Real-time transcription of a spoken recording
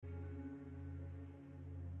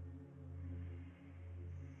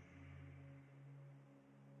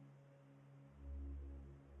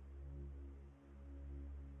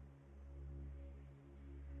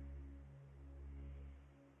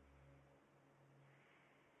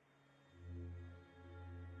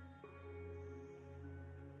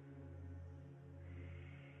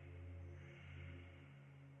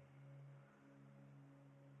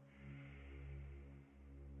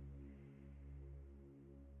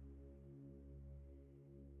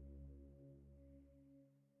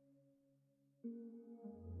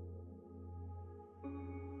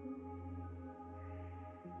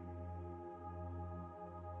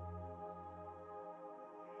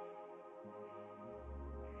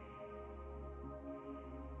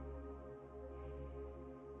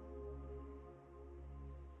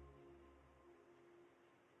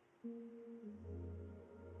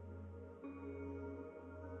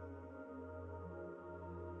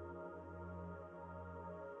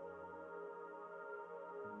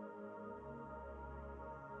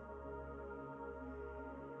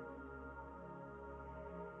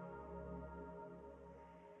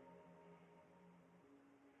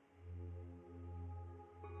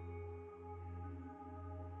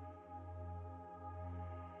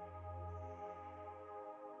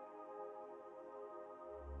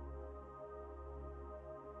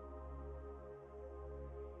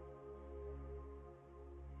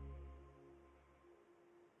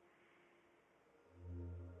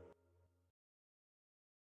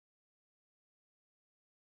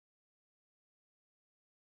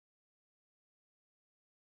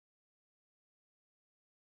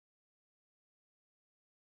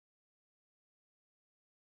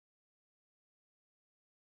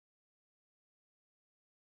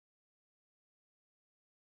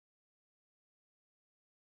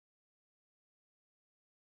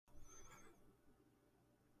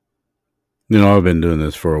I've been doing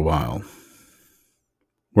this for a while,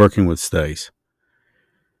 working with Stace.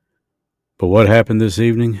 But what happened this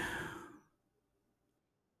evening?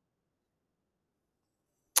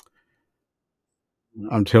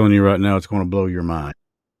 I'm telling you right now, it's going to blow your mind.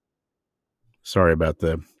 Sorry about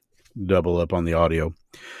the double up on the audio.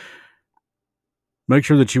 Make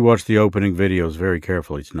sure that you watch the opening videos very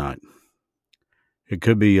carefully tonight. It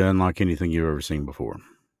could be unlike anything you've ever seen before.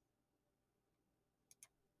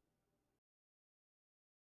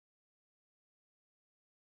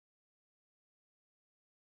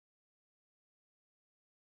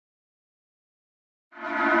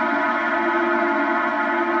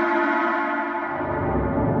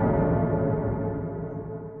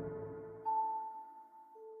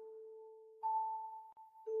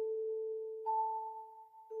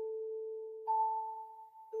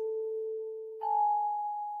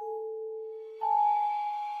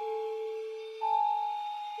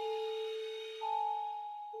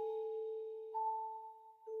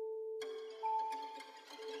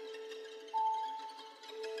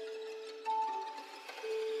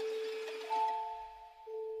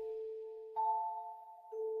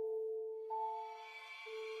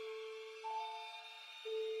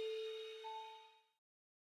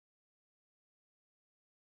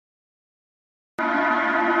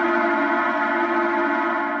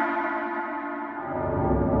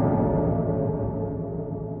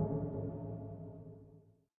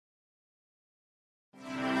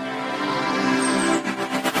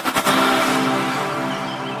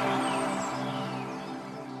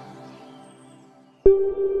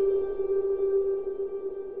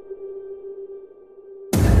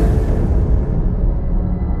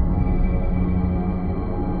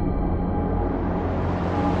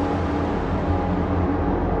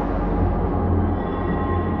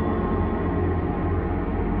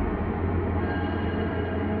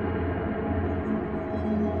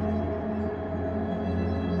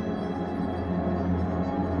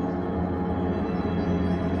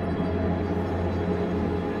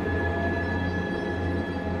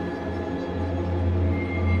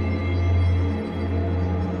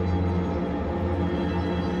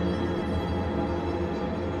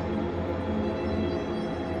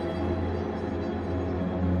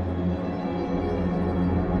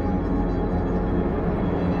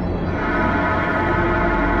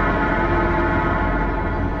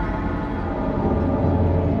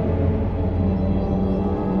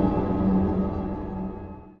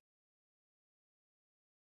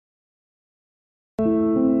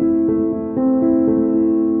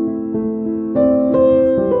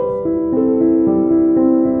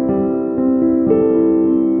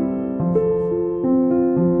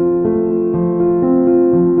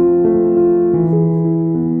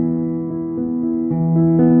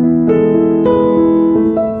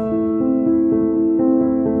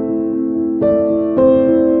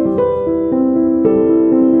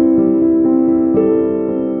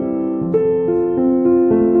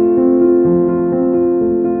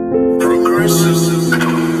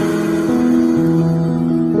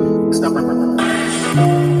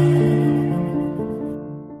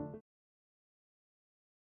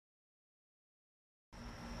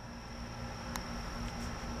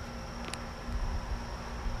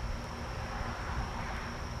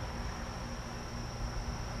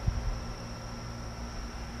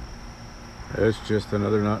 It's just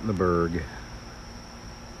another night in the Berg.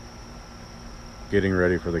 Getting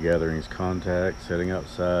ready for the Gatherings contact, sitting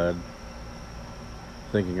outside,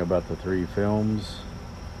 thinking about the 3 films.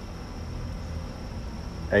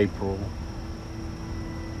 April,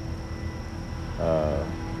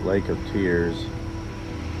 Lake of Tears,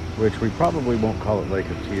 which we probably won't call it Lake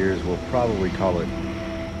of Tears, we'll probably call it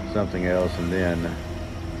something else, and then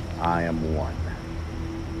I Am One.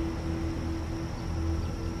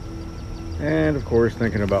 And of course,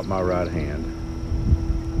 thinking about my right hand,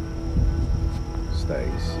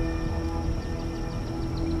 Stace.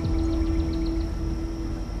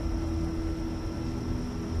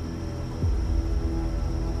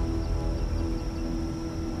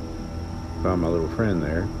 Found my little friend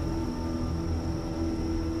there.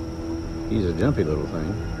 He's a jumpy little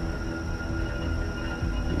thing.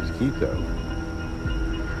 He's cute though.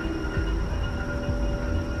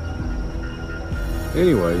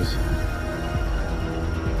 Anyways,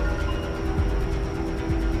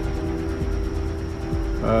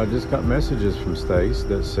 just got messages from Stace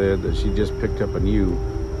that said that she just picked up a new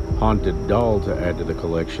haunted doll to add to the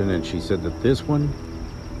collection, and she said that this one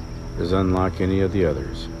is unlike any of the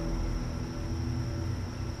others.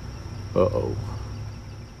 Uh-oh.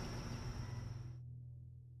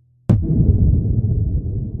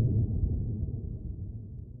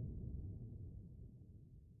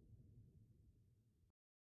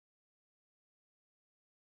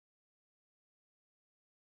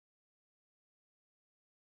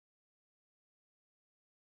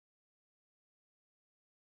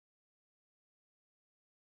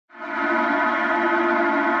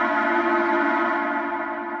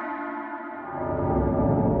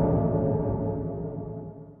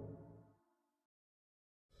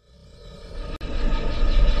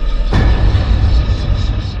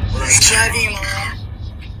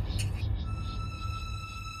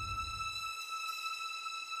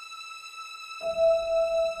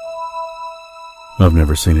 I've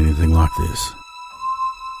never seen anything like this.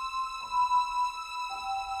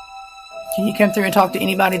 Can you come through and talk to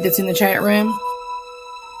anybody that's in the chat room?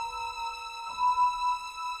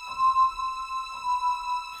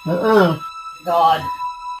 God.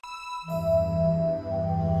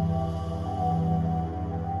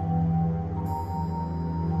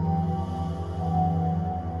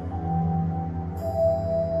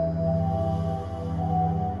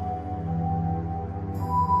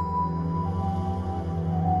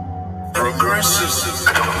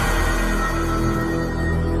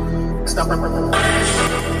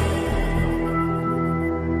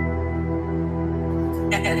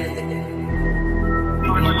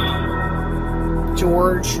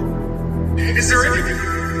 George. Is there anything?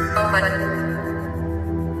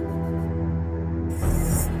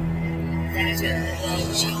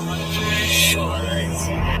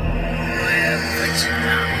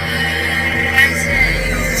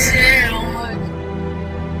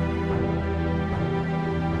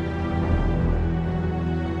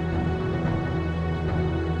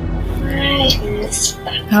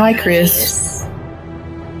 Hi, Chris.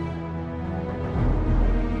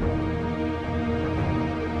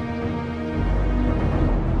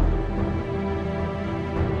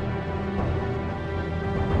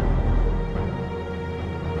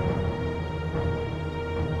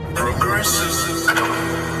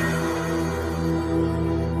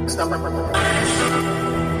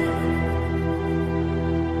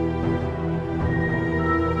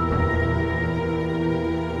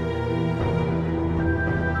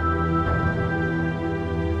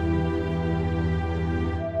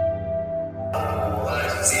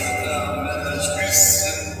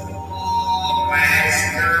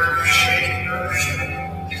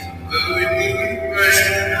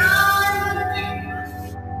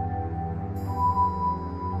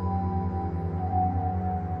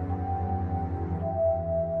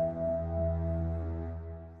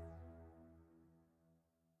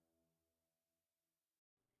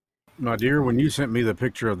 My dear, when you sent me the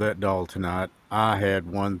picture of that doll tonight, I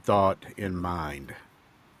had one thought in mind.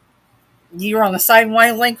 You're on the same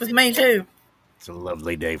wavelength with me, too. It's a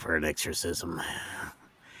lovely day for an exorcism.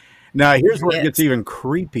 Now, here's where it gets even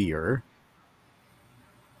creepier.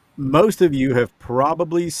 Most of you have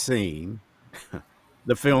probably seen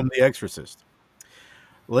the film The Exorcist.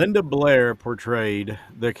 Linda Blair portrayed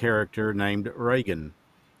the character named Regan,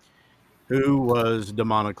 who was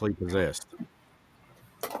demonically possessed.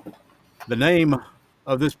 The name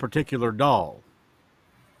of this particular doll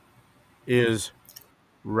is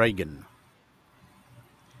Regan.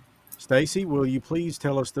 Stacy, will you please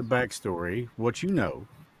tell us the backstory, what you know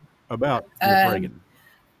about Miss Regan?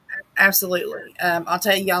 Absolutely. I'll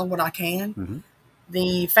tell y'all what I can. Mm-hmm.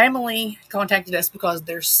 The family contacted us because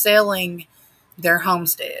they're selling their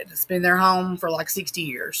homestead. It's been their home for like 60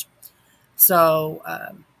 years. So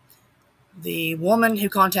the woman who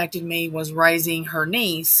contacted me was raising her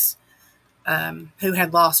niece, who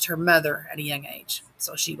had lost her mother at a young age.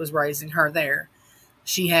 So she was raising her there.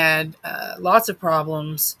 She had lots of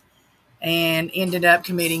problems and ended up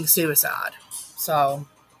committing suicide. So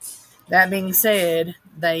that being said,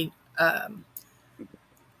 they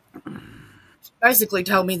basically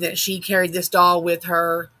told me that she carried this doll with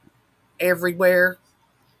her everywhere.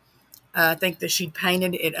 I think that she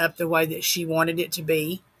painted it up the way that she wanted it to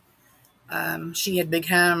be. She had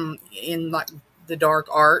become in like the dark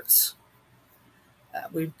arts.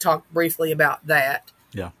 We talked briefly about that.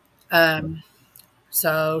 Yeah.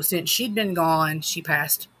 So since she'd been gone, she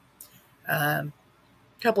passed a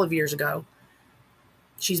couple of years ago.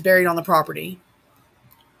 She's buried on the property,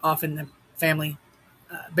 off in the family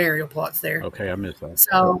burial plots there. Okay, I missed that.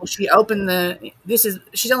 So she opened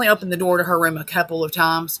she's only opened the door to her room a couple of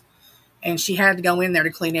times, and she had to go in there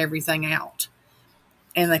to clean everything out.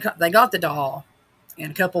 And they got the doll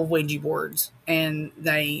and a couple of Ouija boards, and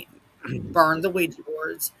they burned the Ouija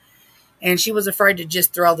boards. And she was afraid to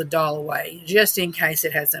just throw the doll away, just in case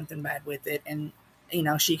it had something bad with it. And,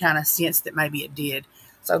 she kind of sensed that maybe it did.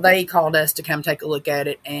 So they called us to come take a look at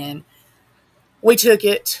it, and we took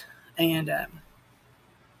it, and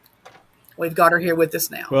we've got her here with us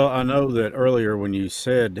now. Well, I know that earlier when you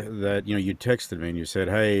said that, you texted me and you said,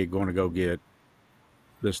 hey, going to go get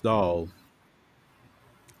this doll.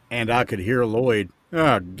 And I could hear Lloyd,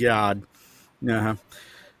 oh, God. Uh-huh.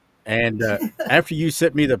 And after you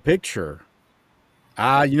sent me the picture,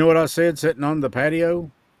 you know what I said sitting on the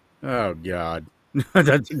patio? Oh, God.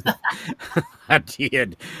 I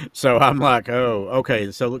did. So I'm like, oh,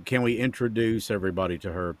 okay. So can we introduce everybody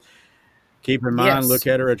to her? Keep in mind, look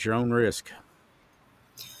at her at your own risk.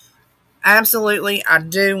 Absolutely. I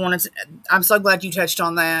do want to. I'm so glad you touched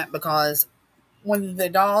on that, because when the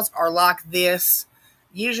dolls are like this,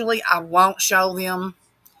 usually I won't show them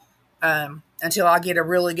until I get a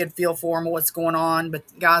really good feel for them, what's going on. But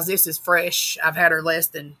guys, this is fresh. I've had her less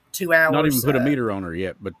than 2 Not even hours. put a meter on her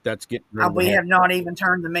yet, but that's getting ready to We have happen. not even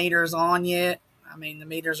turned the meters on yet. I mean, the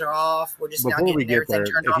meters are off. We're just now Before we getting get everything there,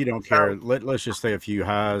 turned if on. you don't So, care, let's just say a few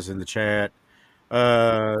highs in the chat.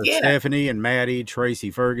 yeah, Stephanie and Maddie,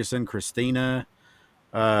 Tracy Ferguson, Christina,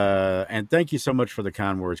 and thank you so much for the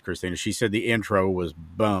kind words, Christina. She said the intro was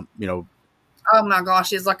bump, oh my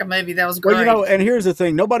gosh, it's like a movie. That was Well, great. and here's the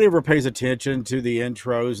thing: nobody ever pays attention to the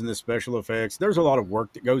intros and the special effects. There's a lot of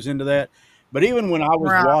work that goes into that. But even when I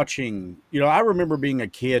was Right. watching, I remember being a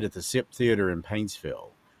kid at the SIP Theater in Paintsville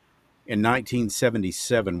in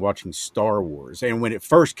 1977 watching Star Wars. And when it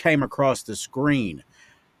first came across the screen,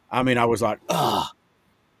 I mean, I was like, ugh.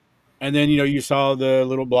 And then, you saw the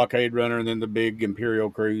little blockade runner and then the big Imperial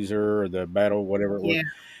cruiser or the battle, whatever it was. Yeah.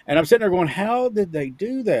 And I'm sitting there going, how did they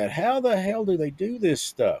do that? How the hell do they do this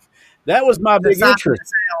stuff? That was my The big sight and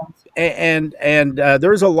interest. the sound. And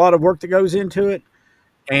there's a lot of work that goes into it.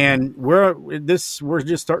 And we're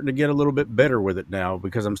just starting to get a little bit better with it now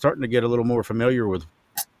because I'm starting to get a little more familiar with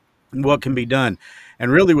what can be done.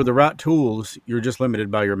 And really, with the right tools, you're just limited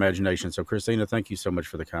by your imagination. So, Christina, thank you so much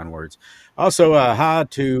for the kind words. Also, hi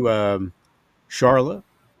to Charla.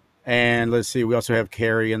 And let's see, we also have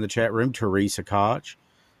Carrie in the chat room, Teresa Koch,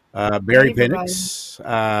 Barry Hey, everybody. Penix.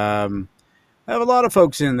 I have a lot of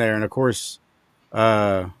folks in there. And, of course,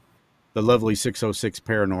 the lovely 606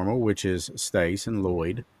 Paranormal, which is Stace and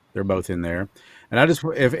Lloyd. They're both in there. And I just,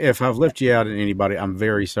 if I've left you out in anybody, I'm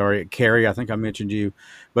very sorry. Carrie, I think I mentioned you.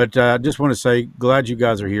 But I just want to say, glad you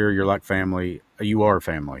guys are here. You're like family. You are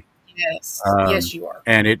family. Yes. Yes, you are.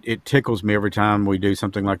 And it tickles me every time we do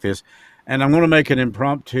something like this. And I'm going to make an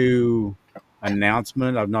impromptu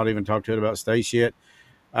announcement. I've not even talked to it about Stace yet.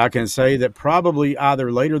 I can say that probably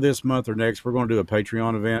either later this month or next, we're going to do a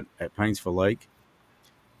Patreon event at Paintsville Lake.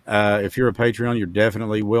 If you're a Patreon, you're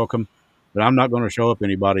definitely welcome. But I'm not going to show up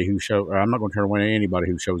anybody I'm not going to turn away anybody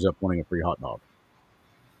who shows up wanting a free hot dog.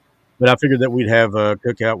 But I figured that we'd have a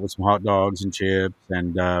cookout with some hot dogs and chips,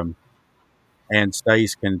 and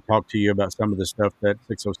Stace can talk to you about some of the stuff that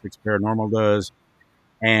 606 Paranormal does.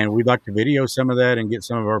 And we'd like to video some of that and get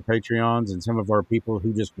some of our Patreons and some of our people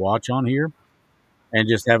who just watch on here and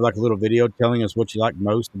just have like a little video telling us what you like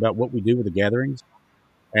most about what we do with the gatherings.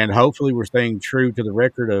 And hopefully we're staying true to the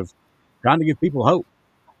record of trying to give people hope.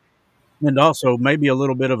 And also maybe a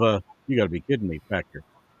little bit of a, you got to be kidding me factor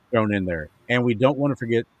thrown in there. And we don't want to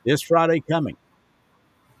forget this Friday coming.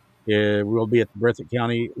 We'll be at the Breathitt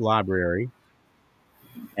County Library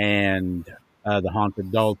and the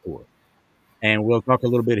Haunted Doll Tour. And we'll talk a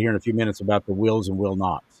little bit here in a few minutes about the wills and will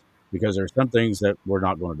nots, because there's some things that we're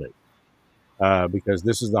not going to do because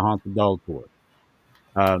this is the Haunted Doll Tour.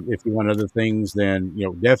 If you want other things, then,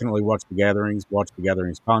 definitely watch the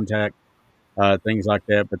gatherings contact, things like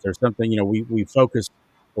that. But there's something, we focus,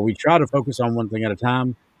 or we try to focus on one thing at a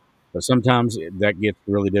time, but sometimes that gets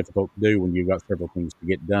really difficult to do when you've got several things to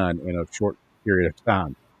get done in a short period of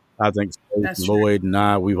time. I think That's true. Lloyd and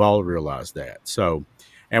I, we've all realized that. So,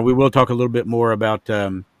 and we will talk a little bit more about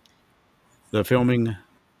the filming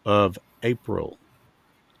of April.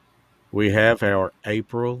 We have our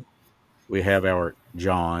April, we have our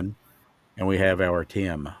John, and we have our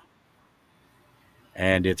Tim.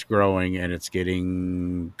 And it's growing and it's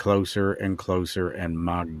getting closer and closer. And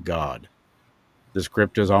my God, the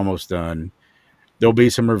script is almost done. There'll be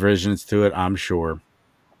some revisions to it, I'm sure.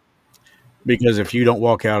 Because if you don't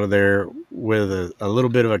walk out of there with a little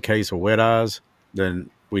bit of a case of wet eyes, then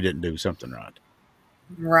we didn't do something right.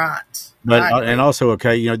 Right. But I agree. and also,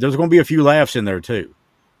 okay, there's going to be a few laughs in there too,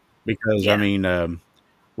 because Yeah. I mean,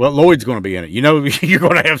 well, Lloyd's going to be in it. You're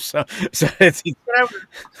going to have some. So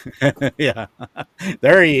yeah,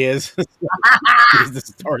 there he is. He's the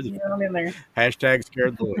star of the Yeah, I'm in there. hashtag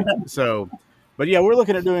scared Lloyd. So, but yeah, we're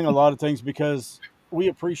looking at doing a lot of things because we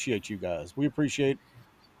appreciate you guys. We appreciate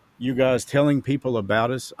you guys telling people about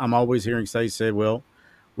us. I'm always hearing Stacey say, well,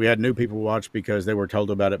 we had new people watch because they were told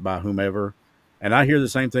about it by whomever. And I hear the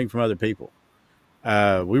same thing from other people.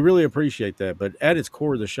 We really appreciate that. But at its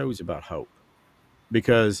core, the show is about hope.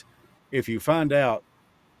 Because if you find out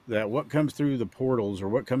that what comes through the portals or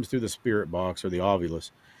what comes through the spirit box or the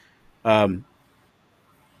ovulus,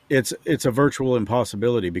 it's a virtual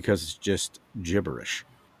impossibility because it's just gibberish.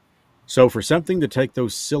 So for something to take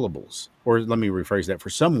those syllables, or let me rephrase that, for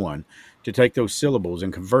someone to take those syllables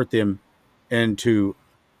and convert them into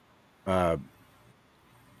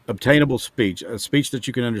obtainable speech, a speech that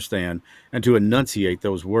you can understand, and to enunciate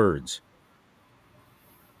those words,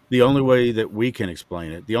 The only way that we can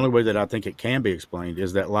explain it, the only way that I think it can be explained,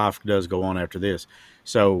 is that life does go on after this.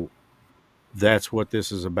 So that's what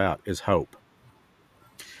this is about, is hope.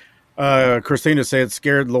 Christina said,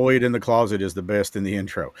 "Scared Lloyd in the closet is the best in the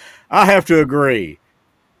intro." I have to agree.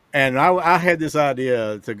 And I had this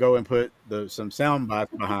idea to go and put some sound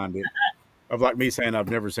bites behind it of like me saying I've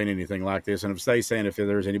never seen anything like this, and of Stacey saying if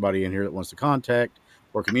there's anybody in here that wants to contact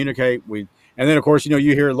or communicate, and then of course you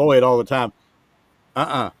hear Lloyd all the time.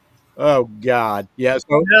 Oh God, yeah. So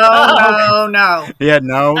No. yeah,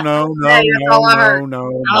 no, Hey, that's all I heard. no,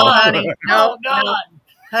 No, honey, no,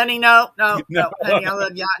 honey, no, honey, I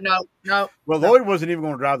love you. No. Well, Lloyd wasn't even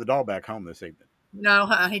going to drive the doll back home this evening. No,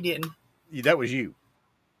 he didn't. That was you.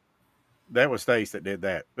 That was Stace that did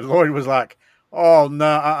that. But Lloyd was like, "Oh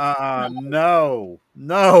no,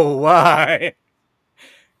 why?"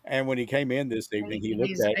 And when he came in this evening, he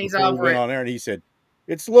looked at me. He went on there and he said,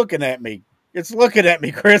 "It's looking at me. It's looking at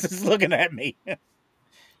me, Chris. It's looking at me." I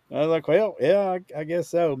was like, "Well, yeah, I guess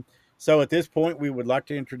so." So at this point, we would like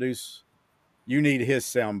to introduce. You need his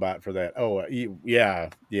soundbite for that. Oh, yeah,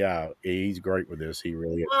 he's great with this. He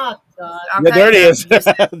really is. Oh God! Okay, there it is.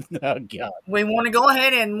 Oh God! We want to go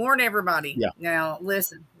ahead and warn everybody. Yeah. Now,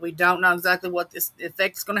 listen, we don't know exactly what this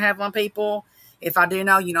effect is going to have on people. If I do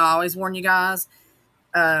know, I always warn you guys.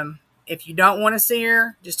 If you don't want to see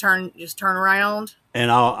her, just turn around.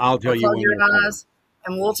 And I'll tell you when your eyes,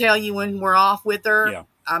 and we'll tell you when we're off with her. Yeah.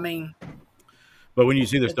 I mean, but when you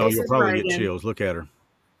see this doll, you'll probably get chills. Look at her.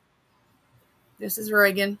 This is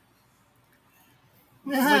Reagan.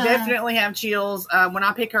 We definitely have chills. When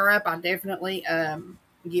I pick her up, I definitely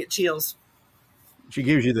get chills. She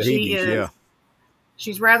gives you the heebies, yeah.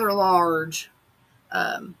 She's rather large.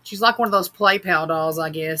 She's like one of those play pal dolls, I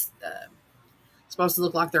guess. Supposed to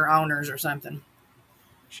look like their owners or something.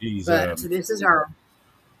 So this is her.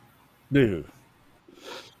 Dude.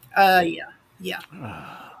 Yeah.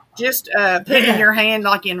 Just putting your hand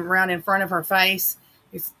like around in front of her face.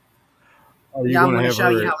 Are you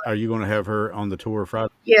going to have her on the tour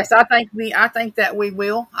Friday? Yes, I think that we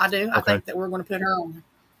will. I do. Okay. I think that we're going to put her on.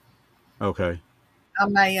 Okay.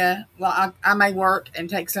 I may work and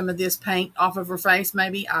take some of this paint off of her face.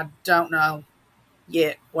 Maybe I don't know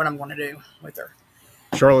yet what I'm going to do with her.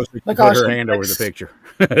 Charlotte put her hand over the picture.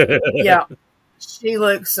 Yeah, she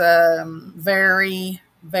looks very,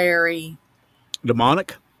 very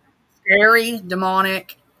demonic. Scary,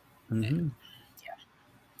 demonic. Mm-hmm.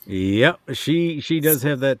 Yep, she does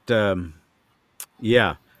have that.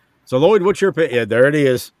 Yeah. So Lloyd, what's your pick? Yeah, there it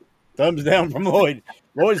is. Thumbs down from Lloyd.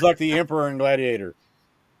 Lloyd's like the Emperor and Gladiator.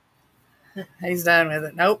 He's done with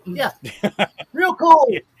it. Nope. Yeah. Real cool.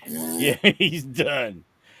 Yeah, he's done.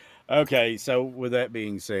 Okay, so with that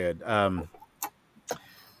being said,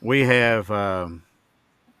 we have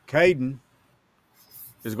Caden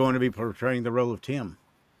is going to be portraying the role of Tim.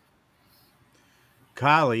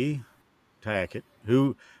 Kylie Tackett,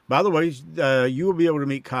 who, by the way, you will be able to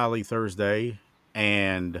meet Kylie Thursday,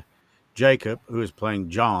 and Jacob, who is playing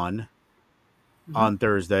John, on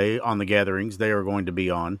Thursday on the gatherings. They are going to be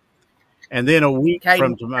on, and then a week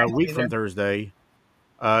from Thursday,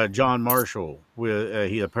 John Marshall,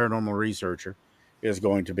 he's a paranormal researcher, is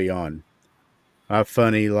going to be on.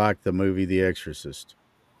 Funny like the movie The Exorcist.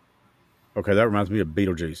 Okay, that reminds me of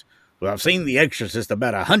Beetlejuice. Well, I've seen The Exorcist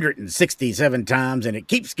about 167 times, and it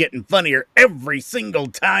keeps getting funnier every single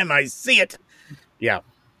time I see it. Yeah,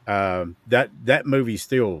 that movie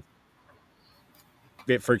still,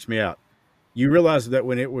 it freaks me out. You realize that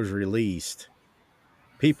when it was released,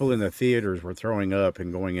 people in the theaters were throwing up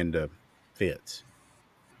and going into fits.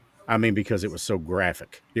 I mean, because it was so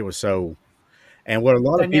graphic. It was so... And what a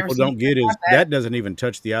lot of people don't get is that doesn't even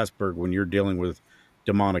touch the iceberg when you're dealing with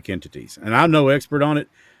demonic entities. And I'm no expert on it,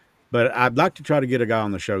 but I'd like to try to get a guy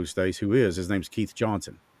on the show, Stace, who is. His name's Keith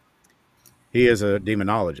Johnson. He is a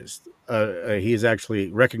demonologist. He is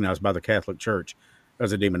actually recognized by the Catholic Church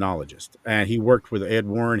as a demonologist. And he worked with Ed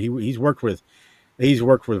Warren. He's worked with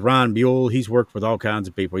Ryan Buell. He's worked with all kinds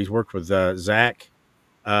of people. He's worked with Zach.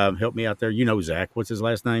 Help me out there. You know Zach. What's his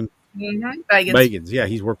last name? Mm-hmm. Bagans. Yeah,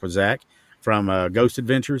 he's worked with Zach from Ghost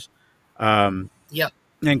Adventures. Yep.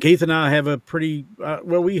 And Keith and I have a pretty,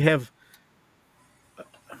 we have,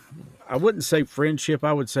 I wouldn't say friendship.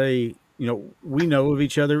 I would say, we know of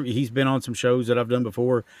each other. He's been on some shows that I've done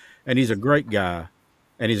before, and he's a great guy,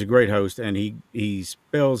 and he's a great host, and he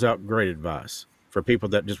spells out great advice for people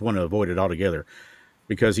that just want to avoid it altogether,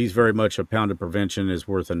 because he's very much a pound of prevention is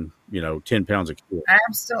worth 10 pounds of cure.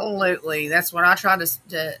 Absolutely. That's what I try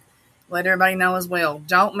to let everybody know as well.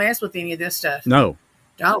 Don't mess with any of this stuff. No.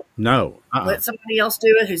 Don't. No. Let somebody else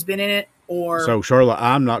do it who's been in it. So, Charlotte,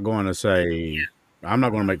 I'm not going to say I'm not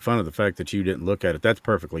going to make fun of the fact that you didn't look at it. That's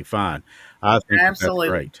perfectly fine. I think that's Absolutely.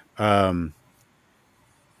 great.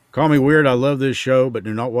 Call me weird. I love this show, but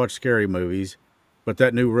do not watch scary movies. But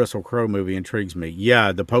that new Russell Crowe movie intrigues me.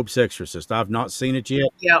 Yeah, The Pope's Exorcist. I've not seen it yet.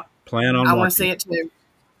 Yep. Plan on I want to watching see it. it too.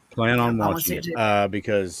 Plan on I want to watching see it it too.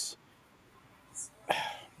 because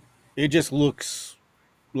it just looks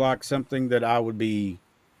like something that I would be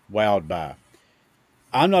wowed by.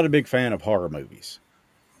 I'm not a big fan of horror movies.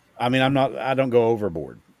 I mean, I don't go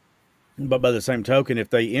overboard. But by the same token, if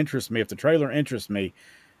they interest me, if the trailer interests me,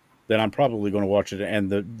 then I'm probably going to watch it. And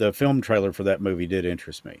the film trailer for that movie did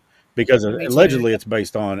interest me because Me too. allegedly it's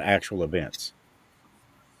based on actual events.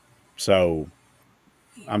 So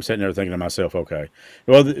I'm sitting there thinking to myself, okay,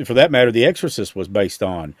 well, for that matter, The Exorcist was based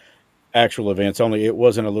on actual events. Only it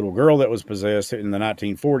wasn't a little girl that was possessed in the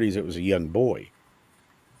 1940s; it was a young boy.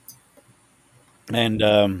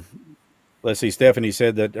 And let's see, Stephanie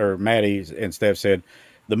said that, or Maddie and Steph said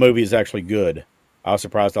the movie is actually good. I was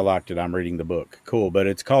surprised I liked it. I'm reading the book. Cool, but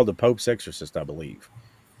it's called The Pope's Exorcist, I believe,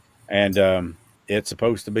 and it's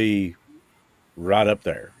supposed to be right up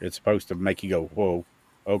there. It's supposed to make you go, "Whoa,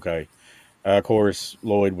 okay." Of course,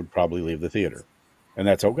 Lloyd would probably leave the theater, and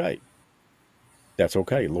that's okay. That's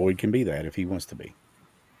okay. Lloyd can be that if he wants to be.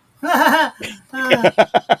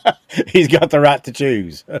 He's got the right to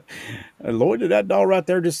choose. Lloyd, did that doll right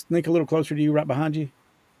there just sneak a little closer to you, right behind you?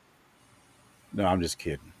 No, I'm just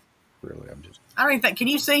kidding. Really, I'm just. I don't even think. Can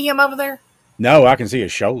you see him over there? No, I can see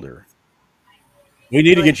his shoulder. We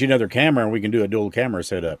need to get you another camera, and we can do a dual camera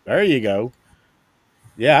setup. There you go.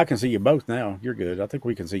 Yeah, I can see you both now. You're good. I think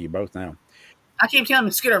we can see you both now. I keep telling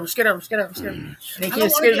him, scoot over, scoot over, scoot over, scoot over. And he I don't keeps want to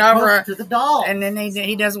scooting get over, close to the doll. and then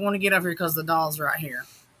he doesn't want to get over here because the doll's right here.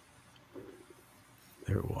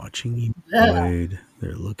 They're watching you, Lloyd.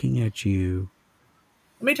 They're looking at you.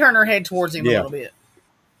 Let me turn her head towards him a little bit.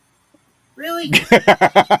 Really?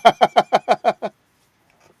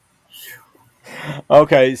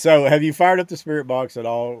 Okay, so have you fired up the spirit box at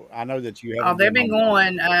all? I know that you have. Oh, they've been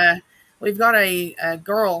going. We've got a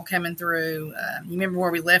girl coming through. You remember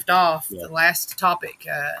where we left off? Yeah. The last topic.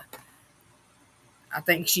 I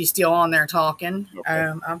think she's still on there talking.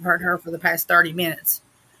 Okay. I've heard her for the past 30 minutes.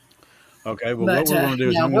 Okay, well, But, what we're going to do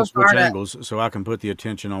is yeah, I'm we're going to switch fired up. angles so I can put the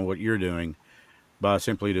attention on what you're doing by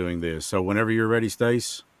simply doing this. So whenever you're ready,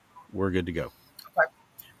 Stace, we're good to go.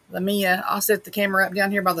 Let me. I'll set the camera up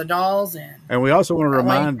down here by the dolls, And we also want to That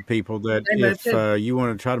way, remind people that they move if too. you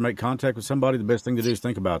want to try to make contact with somebody, the best thing to do is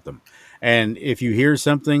think about them. And if you hear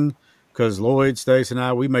something, because Lloyd, Stace, and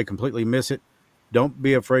I, we may completely miss it, don't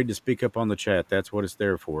be afraid to speak up on the chat. That's what it's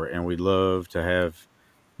there for. And we'd love to have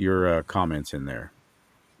your comments in there.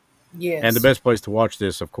 Yes. And the best place to watch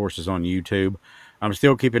this, of course, is on YouTube. I'm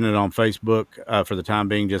still keeping it on Facebook for the time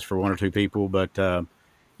being, just for one or two people, but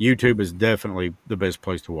YouTube is definitely the best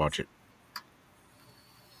place to watch it.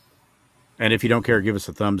 And if you don't care, give us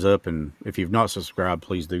a thumbs up. And if you've not subscribed,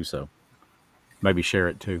 please do so. Maybe share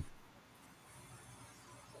it too.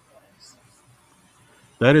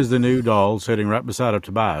 That is the new doll sitting right beside of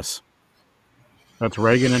Tobias. That's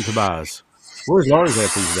Reagan and Tobias. Where's Lars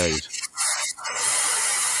at these days?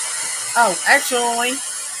 Oh, actually,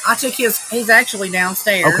 I took he's actually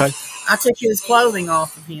downstairs. Okay. I took his clothing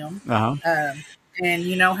off of him. Uh-huh. And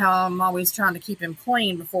you know how I'm always trying to keep him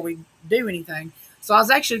clean before we do anything. So I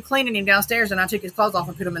was actually cleaning him downstairs, and I took his clothes off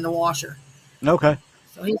and put him in the washer. Okay.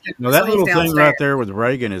 So he's Now that little downstairs. thing right there with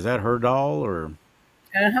Reagan, is that her doll, or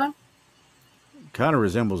Uh-huh. kind of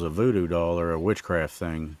resembles a voodoo doll or a witchcraft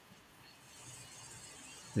thing?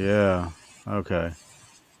 Yeah. Okay.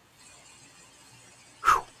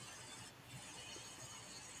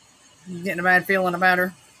 You getting a bad feeling about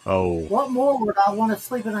her? Oh. What more would I want to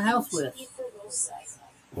sleep in a house with?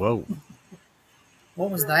 Whoa. What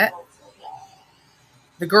was that?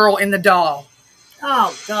 The girl in the doll.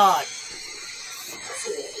 Oh, God.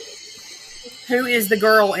 Who is the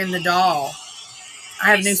girl in the doll?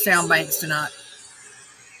 I have new sound banks tonight.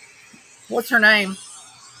 What's her name?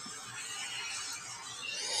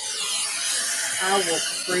 I will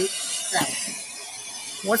freak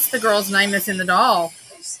out. What's the girl's name that's in the doll?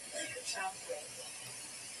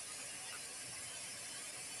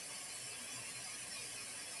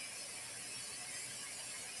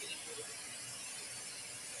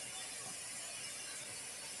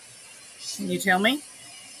 Can you tell me?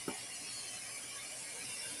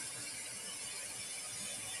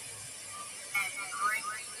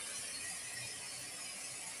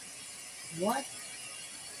 What?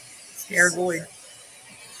 Scared Lloyd.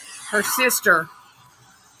 Her sister.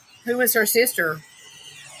 Who is her sister?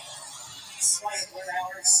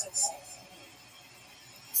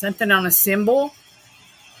 Something on a symbol?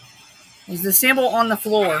 Is the symbol on the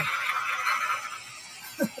floor?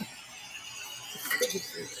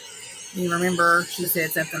 You remember she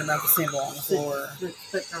said something about the symbol on the floor.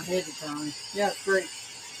 Expect our head to turn. Yeah, it's great.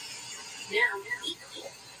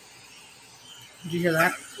 Did you hear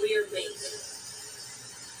that? We're waiting.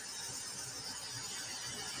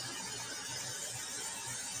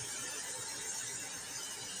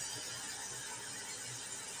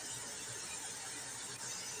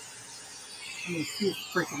 I mean, she's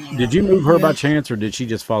freaking out. Did you move her Yeah. by chance, or did she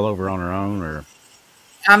just fall over on her own? Or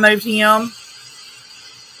I moved him.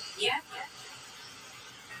 Yeah.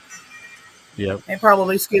 yep. It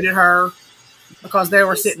probably scooted her because they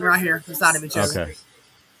were sitting right here beside of each other. Okay.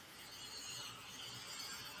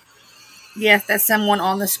 Yes, that's someone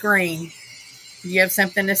on the screen. Do you have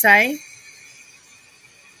something to say?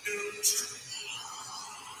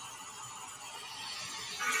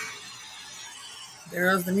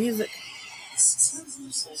 There's the music.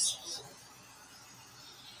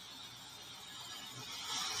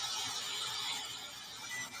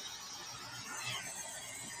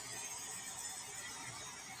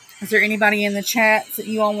 Is there anybody in the chat that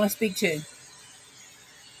you all want to speak to?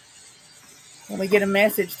 Let me get a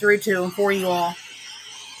message through to them for you all.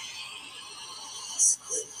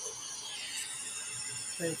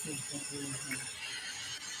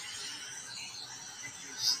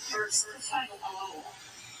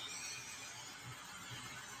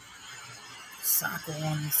 Cycle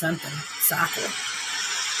on something. Cycle.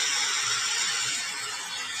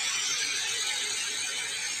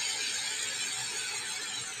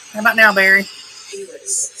 How about now, Barry?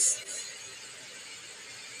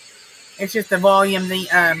 It's just the volume.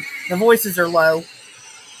 The voices are low.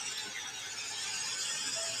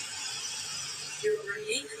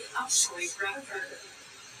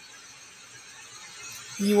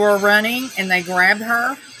 You were running, and they grabbed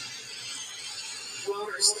her.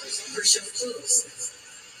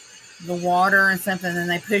 The water and something, and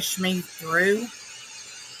they pushed me through.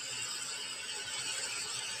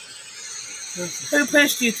 Who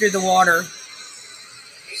pushed you through the water?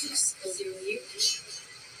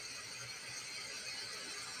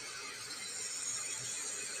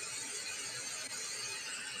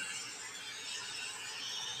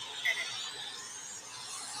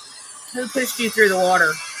 Who pushed you through the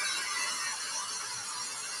water?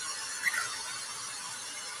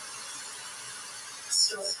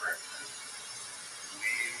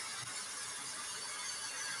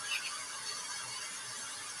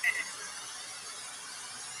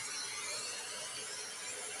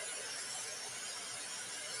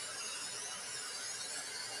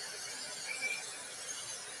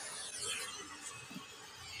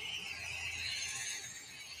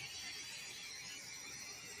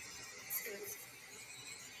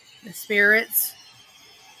 The spirits.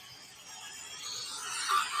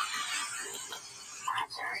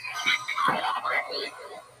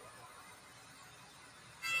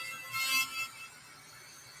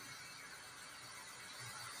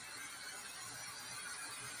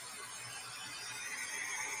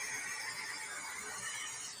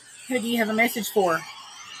 Who do you have a message for?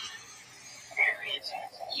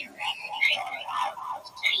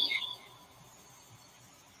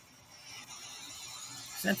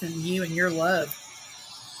 Something you and your love.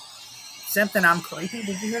 Something I'm creepy.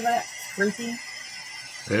 Did you hear that? Creepy.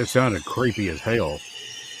 It sounded creepy as hell.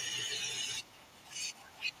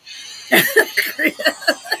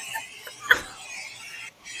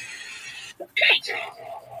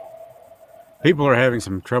 People are having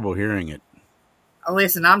some trouble hearing it.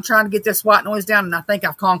 Listen, I'm trying to get this white noise down, and I think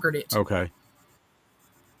I've conquered it. Okay.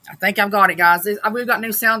 I think I've got it, guys. We've got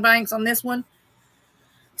new sound banks on this one,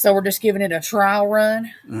 so we're just giving it a trial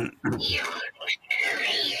run.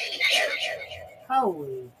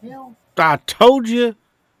 Holy hell. I told you.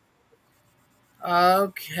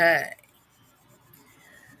 Okay. Oh,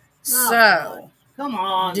 So, come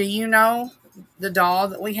on. do you know the doll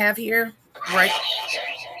that we have here? Right.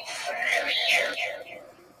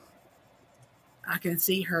 I can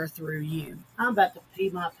see her through you. I'm about to pee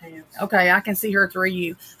my pants. Okay, I can see her through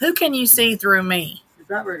you. Who can you see through me? You're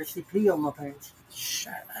about ready to see pee on my pants.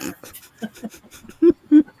 Shut up.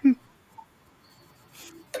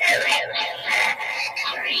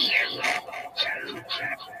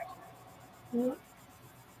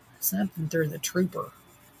 Something through the trooper.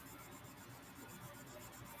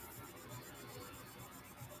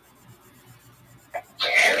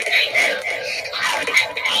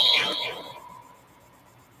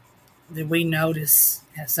 Did we notice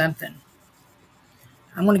something?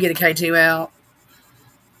 I'm going to get a K2 out.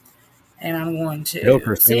 And I'm going to Hell,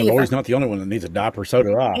 Christina, see if Lori's not the only one that needs a diaper. So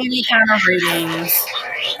do I. any kind of readings.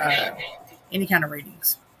 Any kind of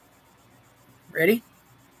readings. Ready?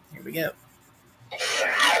 Here we go.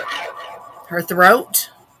 Her throat.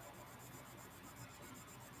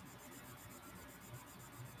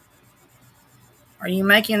 Are you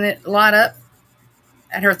making it light up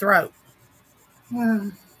at her throat?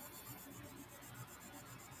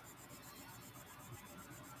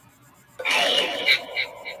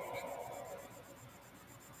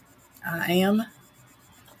 I am.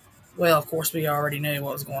 Well, of course, we already knew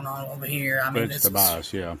what was going on over here. I mean, But it's the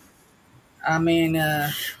bias, yeah.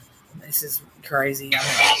 This is crazy.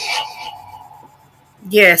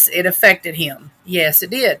 Yes, it affected him. Yes, it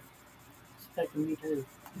did. It's affecting me too.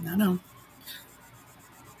 I know.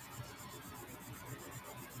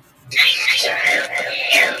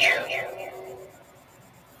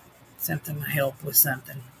 Something to help with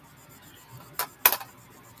something.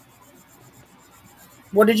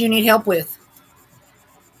 What did you need help with?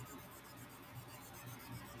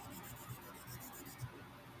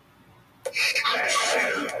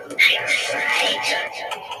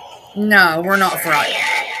 No, we're not frightened.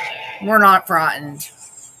 We're not frightened.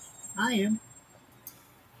 I am.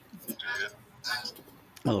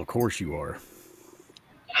 Well, of course you are.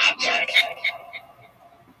 I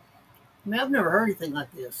mean, I've never heard anything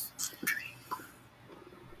like this.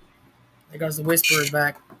 There goes the whisperers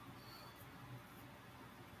back.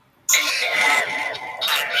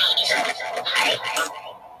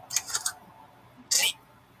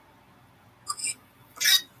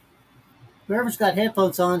 Whoever's got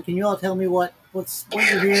headphones on, can you all tell me what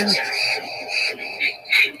you're hearing?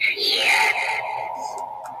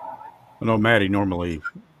 I know Maddie normally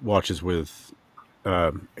watches with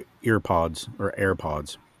earpods or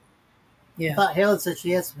AirPods. I Yeah. thought Helen said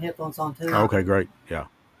she had some headphones on too. Okay, great. Yeah.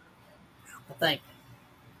 I think.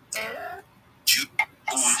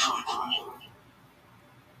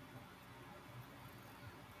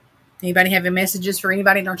 Anybody have any messages for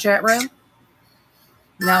anybody in our chat room?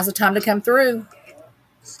 Now's the time to come through.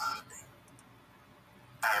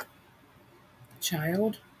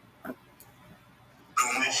 Child.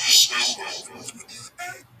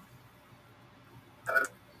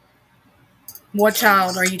 What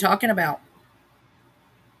child are you talking about?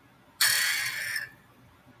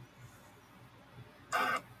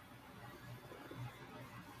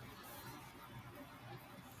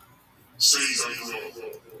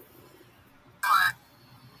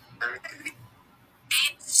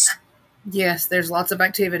 Yes, there's lots of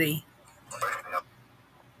activity.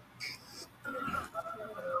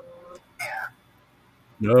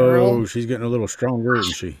 No, Girl. she's getting a little stronger,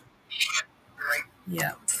 isn't she?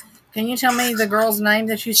 Yeah. Can you tell me the girl's name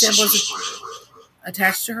that you said was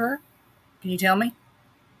attached to her? Can you tell me?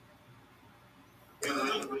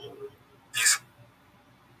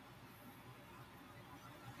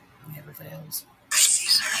 Never fails.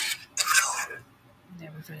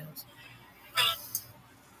 Never fails.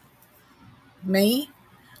 Me?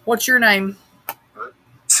 What's your name?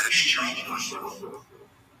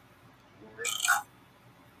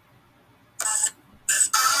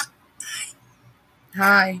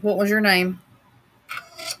 Hi, what was your name?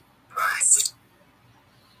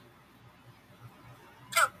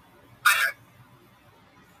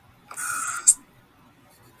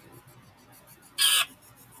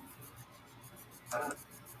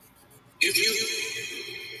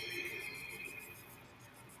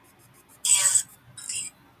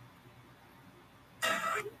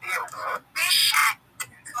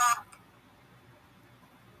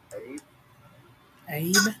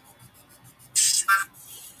 Abe?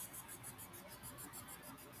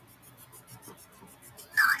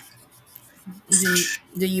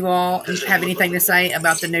 Do you all have anything to say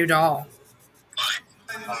about the new doll?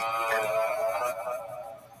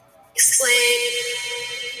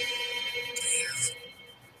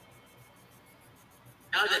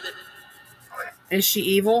 Is she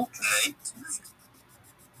evil?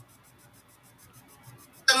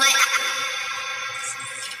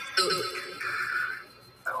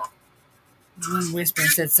 One whisper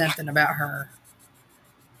said something about her.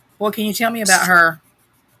 What can you tell me about her?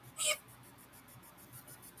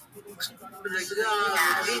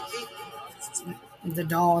 The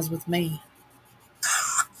doll is with me.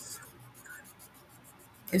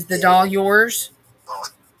 Is the doll yours?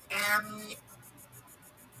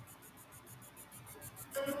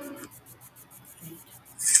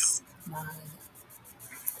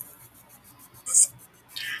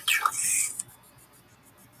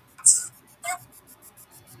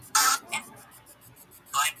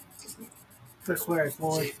 I swear it's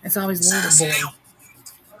Lloyd. It's always Lloyd or boy.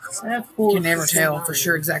 Of You course, can never it's tell mine. for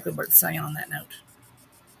sure exactly what it's saying on that note.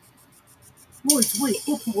 Lloyd, wait.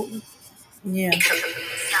 We'll Yeah.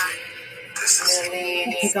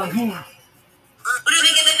 pick on him.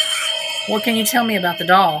 What can you tell me about the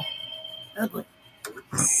doll? Ugly.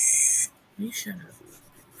 You should have.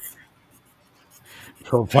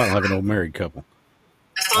 Profile like an old married couple.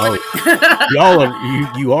 Oh,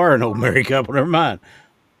 you are an old married couple. Never mind.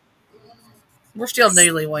 We're still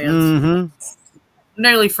newlyweds. Mm-hmm.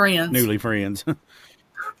 Newly friends. Newly friends.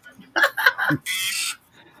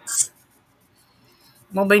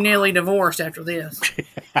 We'll be newly divorced after this.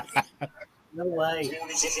 No way.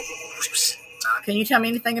 Can you tell me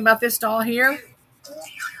anything about this doll here?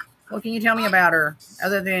 What can you tell me about her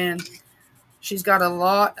other than she's got a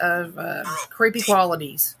lot of creepy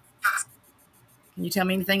qualities? Can you tell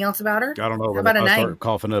me anything else about her? I don't know. How But about if a I name? start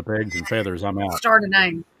coughing up eggs and feathers, I'm out. Start a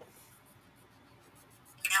name.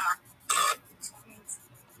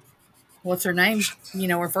 What's her name? You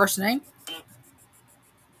know her first name?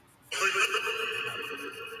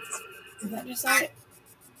 Did that just say it?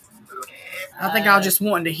 I think I was just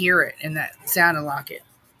wanting to hear it, and that sounded like it.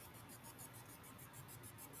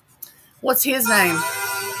 What's his name?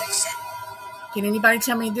 Can anybody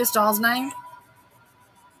tell me this doll's name?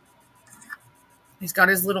 He's got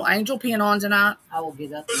his little angel pin on tonight. I will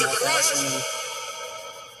get up and walk out.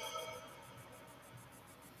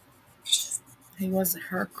 He was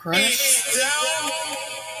her crush.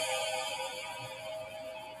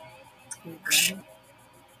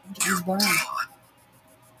 James Brown.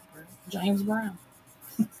 James Brown.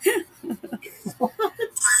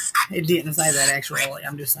 It didn't say that actually.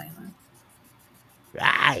 I'm just saying that.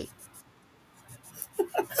 Aye.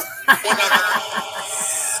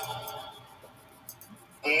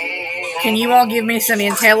 Can you all give me some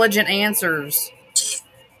intelligent answers?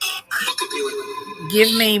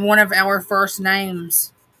 Give me one of our first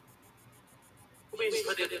names.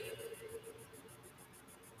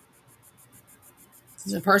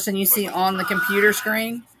 The person you see on the computer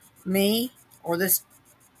screen, me, or this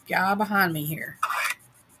guy behind me here.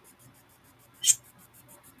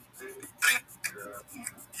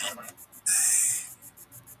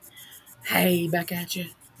 Hey, back at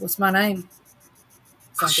you. What's my name?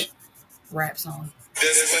 It's like a rap song.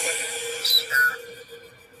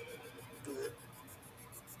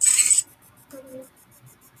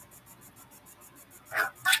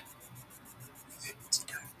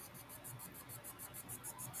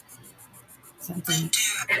 Something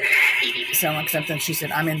sound like something she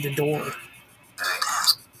said. I'm in the door.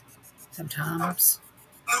 Sometimes.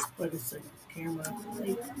 Wait a second. Camera.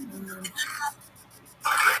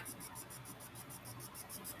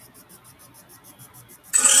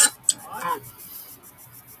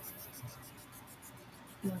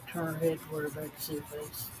 I'm gonna turn her head toward her back to see her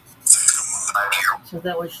face. So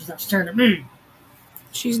that way she's not staring at me.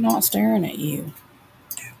 She's not staring at you.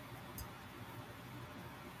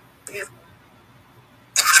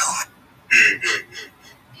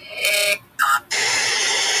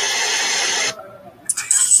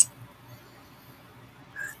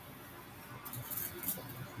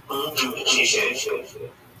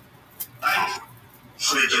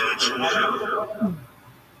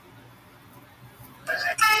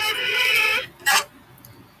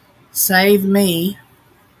 Save me.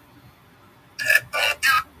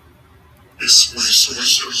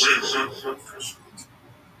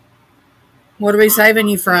 What are we saving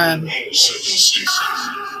you from?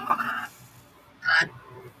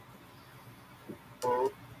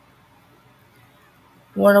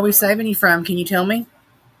 What are we saving you from? Can you tell me?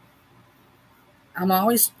 I'm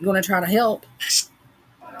always going to try to help.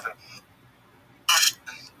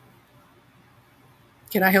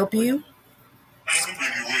 Can I help you?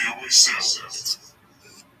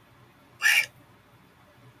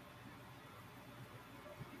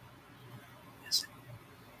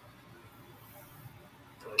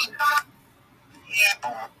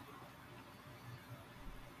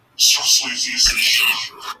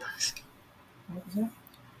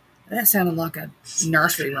 That sounded like a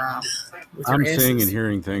nursery rhyme. I'm seeing and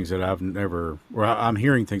hearing things that I've never, or I'm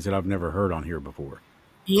hearing things that I've never heard on here before.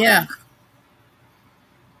 Yeah.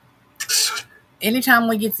 Anytime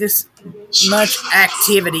we get this much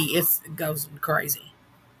activity, it goes crazy.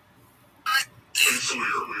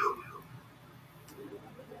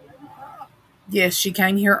 Yes, she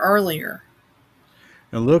came here earlier.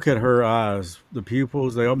 And look at her eyes. The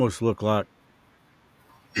pupils, they almost look like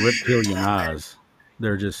reptilian eyes.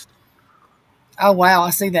 They're just... Oh, wow. I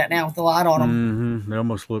see that now with the light on them. They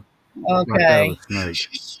almost look okay. like that of a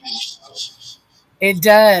snake. It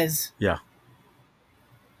does. Yeah.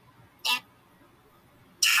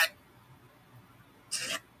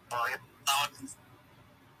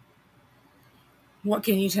 What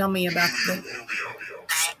can you tell me about the...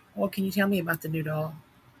 What can you tell me about the new doll?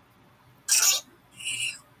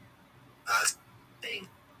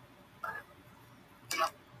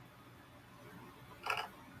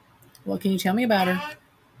 What can you tell me about her?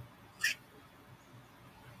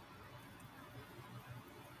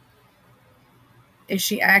 Is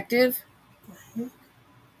she active?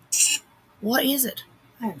 What is it?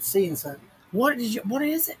 I haven't seen something. What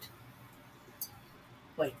is it?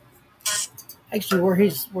 Wait. Actually,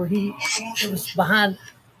 it was behind.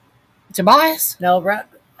 Tobias? No, right.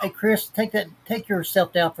 Hey, Chris, take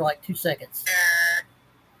yourself down for like 2 seconds.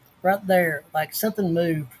 Right there, like something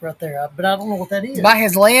moved right there, but I don't know what that is. By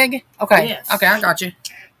his leg? Okay. Yes. Okay, I got you.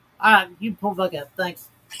 All right, you pull back up. Thanks.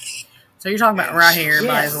 So you're talking about right here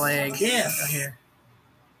by Yes. his leg. Yes. Right here.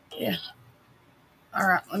 Yeah. All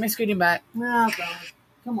right, let me scoot him back. No, God.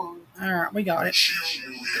 Come on. All right, we got it.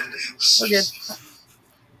 We're good.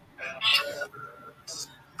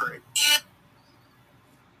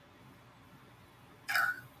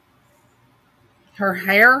 Her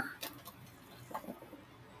hair?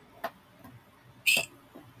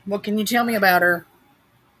 What can you tell me about her?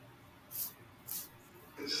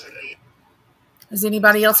 Does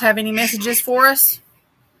anybody else have any messages for us?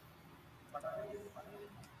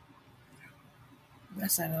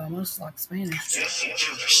 That sounded almost like Spanish.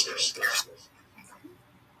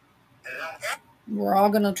 We're all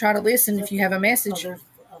going to try to listen if you have a message. Okay,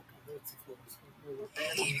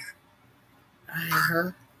 I hear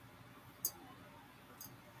her.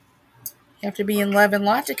 You have to be in love and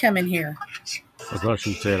light to come in here. I thought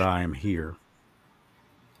she said, I am here.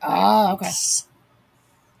 Ah, okay.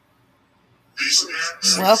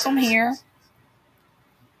 Welcome here.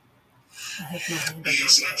 I have my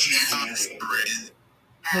hand up.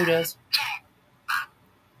 Who does?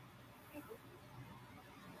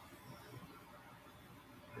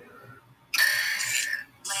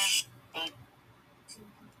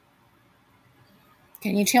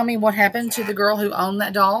 Can you tell me what happened to the girl who owned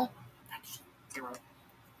that doll?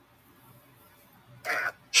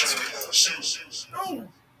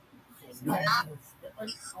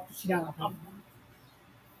 She got a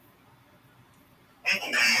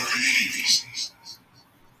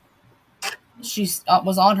She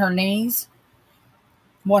was on her knees.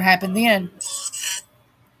 What happened then?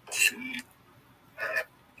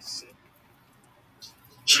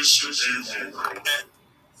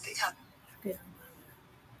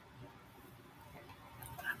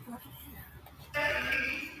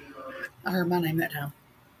 I heard my name that time.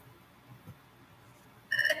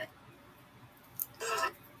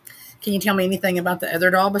 Can you tell me anything about the other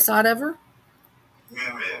doll beside of her?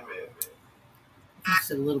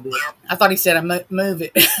 Just a little bit. I thought he said I move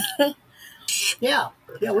it. Yeah,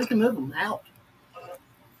 we can move them out.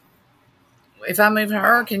 If I move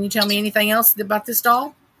her, can you tell me anything else about this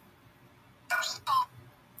doll?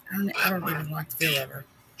 I don't even like the feel of her.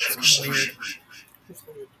 It's kind of weird.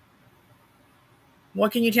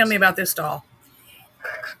 What can you tell me about this doll?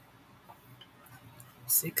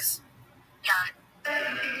 6.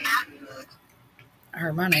 I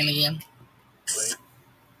heard my name again.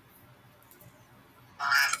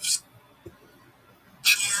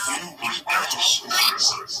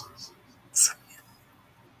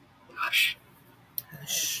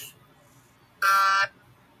 Hush.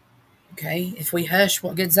 Okay, if we hush,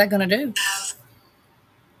 what good's that going to do?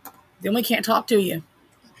 Then we can't talk to you.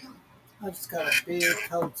 I just got a big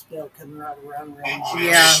cold spell coming right around.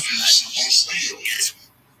 Yeah.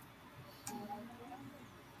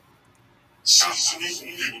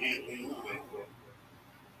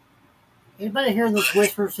 Anybody hear those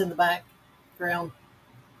whispers in the background?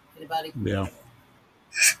 Anybody? Yeah.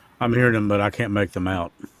 I'm hearing them, but I can't make them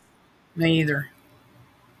out. Me either.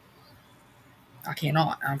 I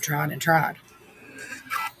cannot. I've tried and tried.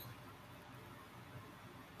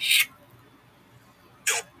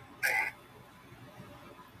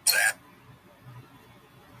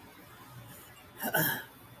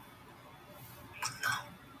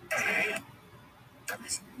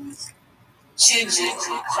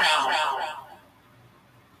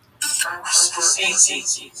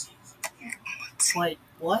 Wait,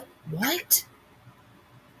 what? What?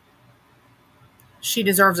 She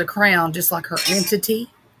deserves a crown just like her entity.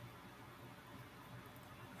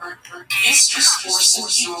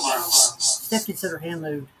 Stephanie said her hand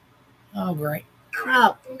moved. Oh, great.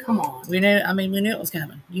 Oh, come on. We knew it was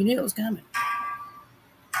coming. You knew it was coming.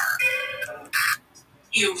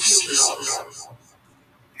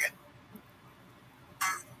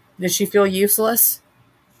 Did she feel useless?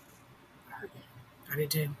 I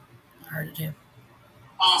did too. I heard it too.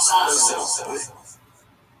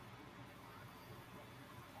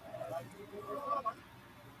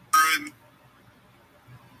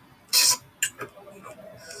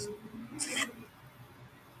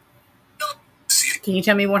 Can you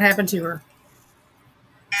tell me what happened to her?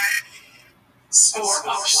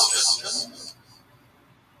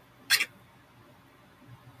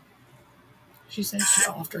 She said she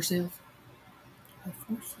offed herself. Her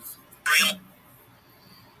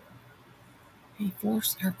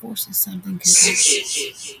forces something.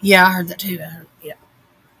 Yeah, I heard that too. Yeah.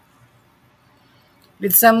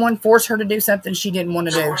 Did someone force her to do something she didn't want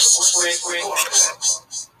to do?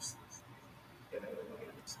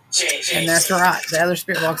 And that's right. The other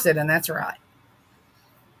spirit box said, and that's right.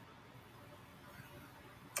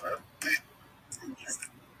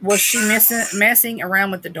 Was she messing around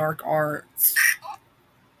with the dark arts?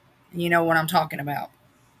 You know what I'm talking about.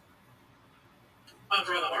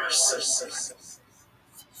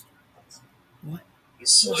 What?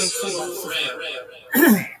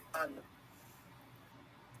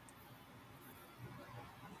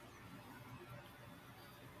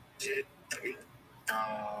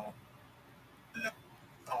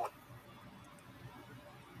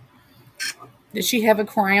 Did she have a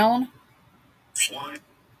crown? Is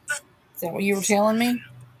that what you were telling me?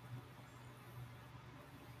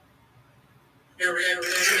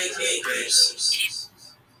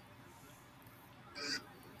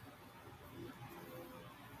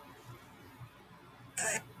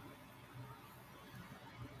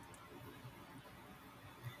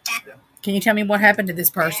 Can you tell me what happened to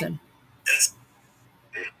this person?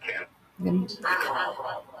 Can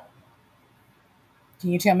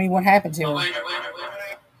you tell me what happened to her?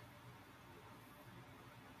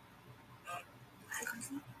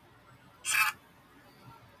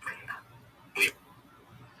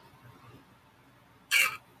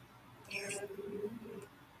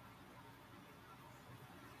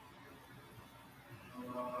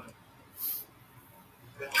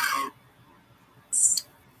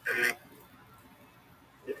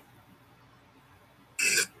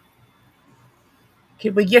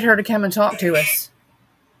 Could we get her to come and talk to us?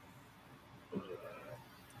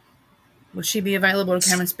 Would she be available to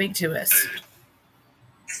come and speak to us?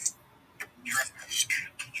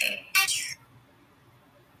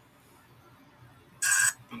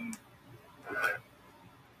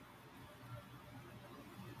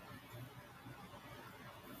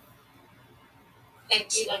 And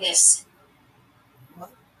do this.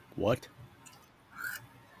 What?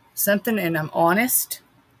 Something, and I'm honest.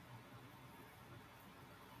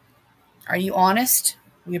 Are you honest?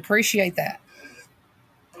 We appreciate that.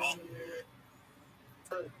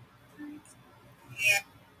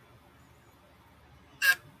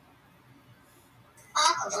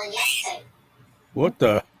 What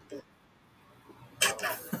the?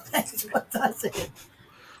 That's what I said.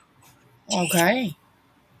 Okay.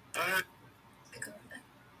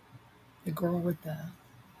 The girl with the...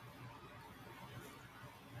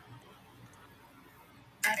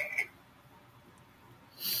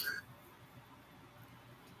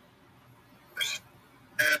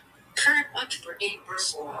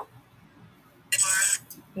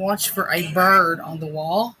 Watch for a bird on the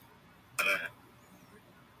wall.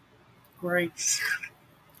 Great.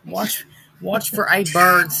 Watch for a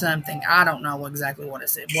bird something. I don't know exactly what it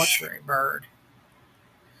said. Watch for a bird.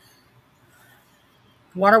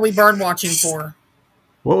 What are we bird watching for?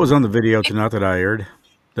 What was on the video tonight that I aired?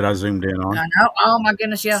 That I zoomed in on? I know. Oh my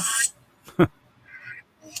goodness, yeah.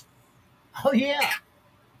 Oh yeah.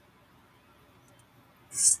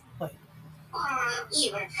 Wait.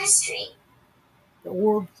 Even history. The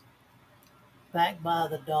orb back by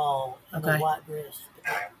the doll in Okay. the white dress.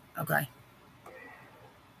 Okay.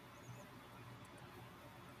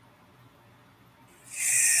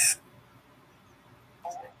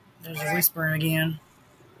 There's a whispering again.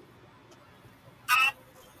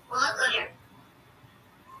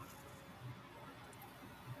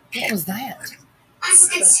 What was that?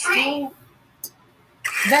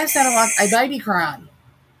 That sounded like a baby crying.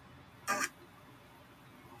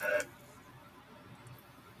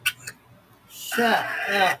 Shut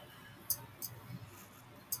up.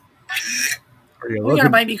 Are you We got a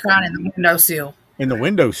looking baby crying in the windowsill. in the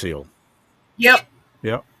windowsill? Yep.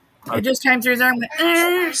 Yep. It just came through there and went,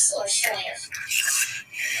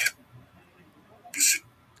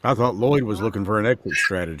 I thought Lloyd was looking for an exit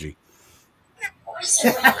strategy.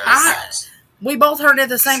 We both heard it at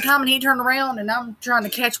the same time, and he turned around, and I'm trying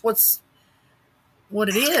to catch what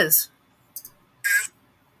it is.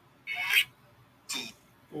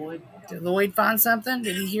 Lloyd. Did Lloyd find something?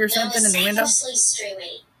 Did he hear something in the window?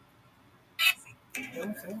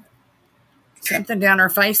 Something down her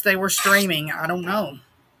face. They were streaming. I don't know.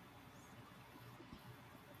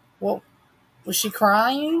 Well, was she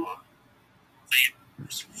crying?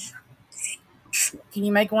 Can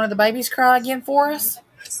you make one of the babies cry again for us?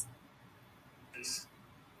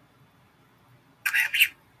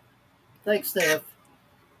 Thanks, Steph.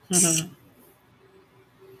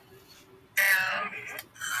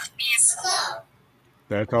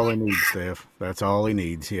 That's all he needs, Steph. That's all he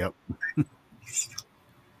needs. Yep.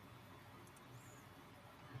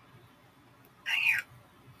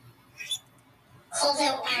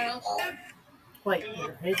 Although arable. Wait,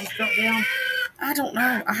 your head just dropped down? I don't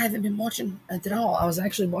know. I haven't been watching it at all. I was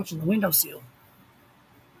actually watching the windowsill.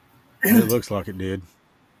 It looks like it did.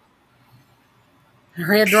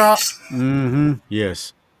 Her head dropped. Mm-hmm.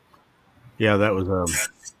 Yes. Yeah, that was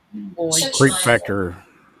Boy, creep factor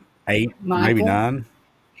 8, maybe Michael? 9.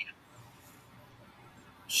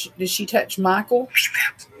 Did she touch Michael?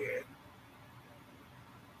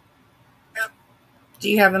 Do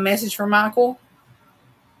you have a message for Michael?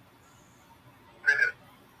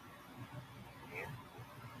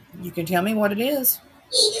 You can tell me what it is.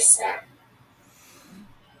 Yes, sir.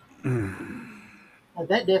 Oh,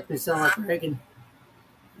 that definitely sounds like Reagan.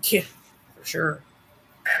 Yeah, for sure.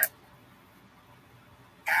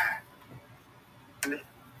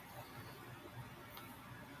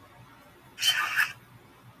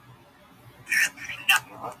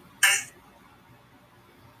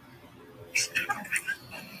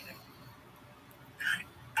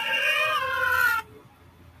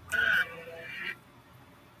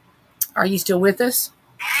 Are you still with us?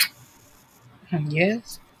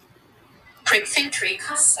 Yes. Prickfig tree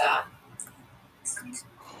Costa.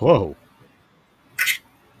 Whoa.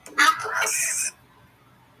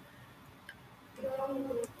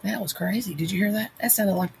 That was crazy. Did you hear that? That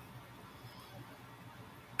sounded like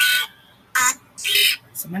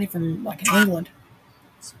somebody from like England.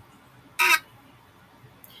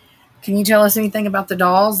 Can you tell us anything about the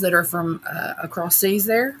dolls that are from across seas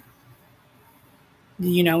there? Do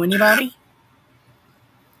you know anybody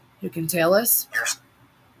who can tell us?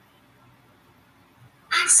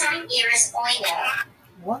 Axon Iris Oino.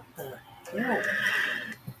 What the hell?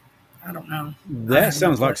 I don't know. That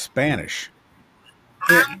sounds like Spanish.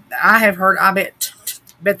 I have heard. I bet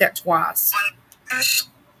that twice. I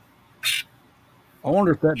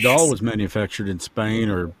wonder if that doll was manufactured in Spain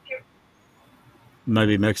or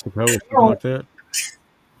maybe Mexico or something like that.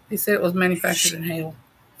 He said it was manufactured in hell.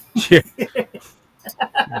 Yeah.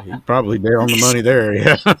 He's probably there on the money there,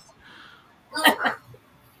 yeah.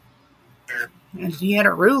 And he had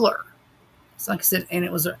a ruler. It's like I said, and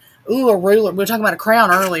it was a ruler. We were talking about a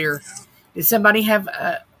crown earlier. Did somebody have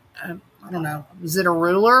a I don't know. Was it a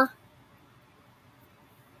ruler?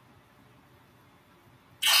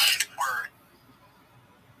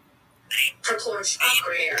 Proportion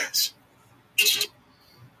upgrades.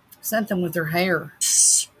 Something with her hair.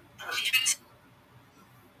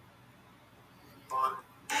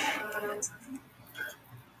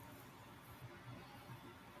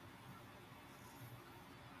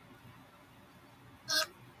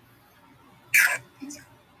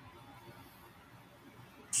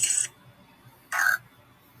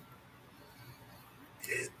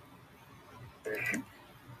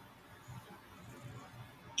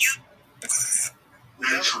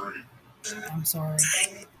 I'm sorry.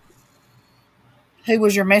 Who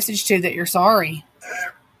was your message to that you're sorry?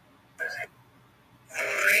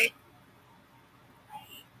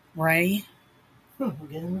 Ray?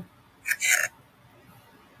 Again.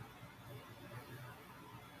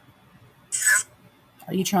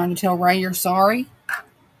 Are you trying to tell Ray you're sorry?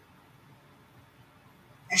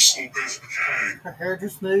 Her hair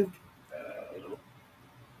just moved.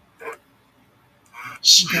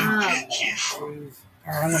 Ah, jeez.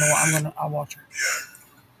 All right, I'll watch her.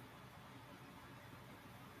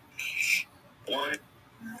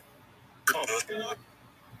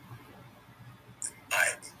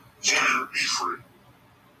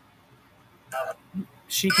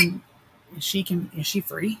 Is she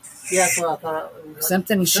free? Yeah, that's what I thought. It was like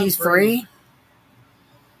Something, she's free?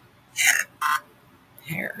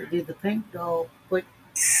 Hair. They did the pink doll. Quick.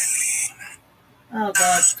 Oh,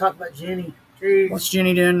 God. Talk about Jenny. Jeez. What's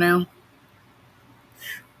Jenny doing now?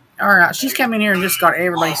 All right, she's come in here and just got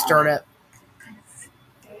everybody stirred up.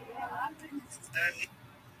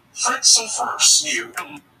 Fritzy first.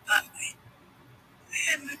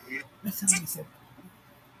 That's what he said.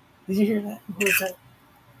 Did you hear that? Who is that?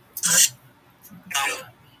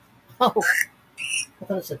 Oh. I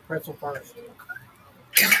thought it said pretzel first.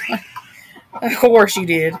 Of course you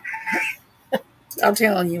did. I'm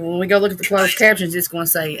telling you, when we go look at the closed captions, it's going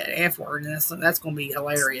to say an F word, and that's going to be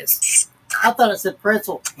hilarious. I thought it said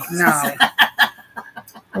pretzel. No.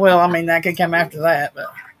 Well, I mean, that could come after that, but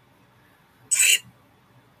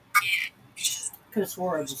Could have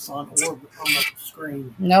swore I just saw an orb on the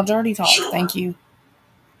screen. no dirty talk. Thank you.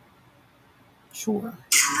 Sure.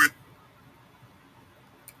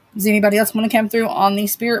 Does anybody else want to come through on the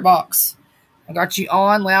spirit box? I got you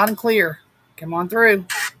on loud and clear. Come on through.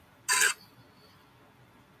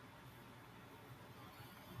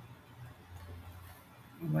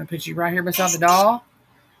 I'm going to put you right here beside the doll.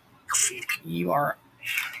 You are.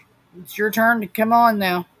 It's your turn to come on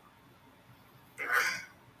now.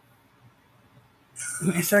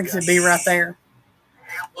 Miss Rex would be right there.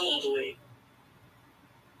 Ugly.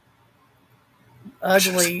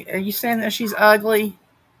 Ugly. Are you saying that she's ugly?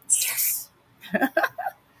 Yes.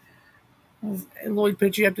 Lloyd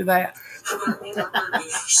put you up to that.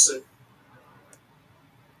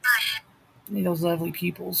 Need those lovely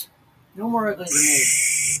pupils. No more ugly than me.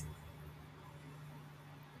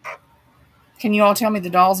 Can you all tell me the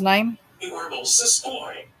doll's name? Enormous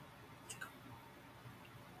boy.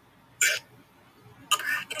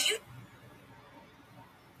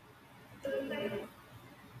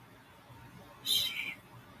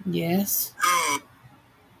 Yes.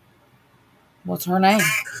 What's her name?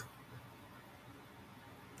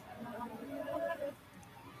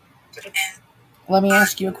 Let me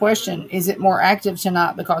ask you a question. Is it more active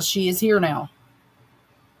tonight because she is here now?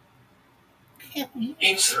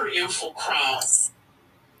 It's her beautiful crown.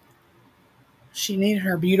 She needed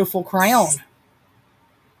her beautiful crown.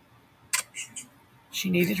 She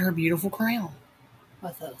needed her beautiful crown. I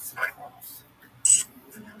thought it was a cross.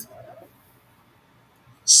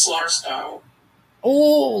 Slarsco.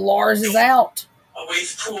 Oh, Lars is out. Away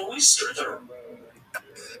from Oyster.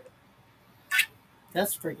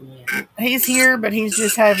 That's freaking me out. He's here, but he's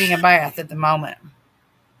just having a bath at the moment.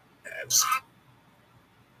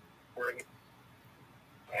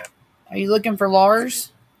 Are you looking for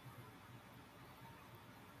Lars?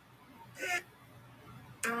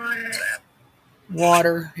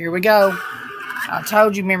 Water. Here we go. I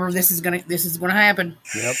told you. Remember, this is gonna happen.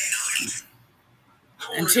 Yep.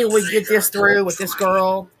 Until we get this through with this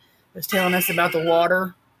girl that's telling us about the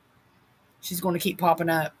water, she's going to keep popping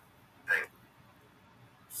up.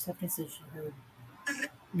 Stephanie said she heard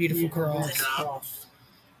Beautiful cross. cross.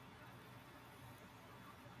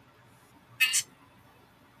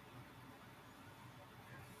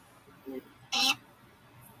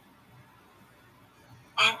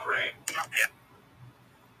 Opera.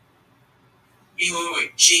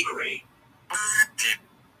 Eloy Jiggery.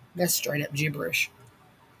 That's straight up gibberish.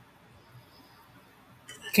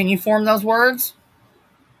 Can you form those words?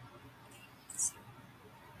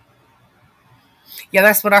 Yeah,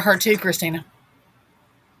 that's what I heard too, Christina.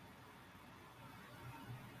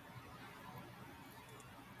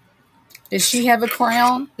 Did she have a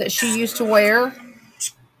crown that she used to wear?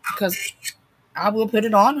 Because I will put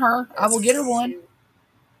it on her. I will get her one.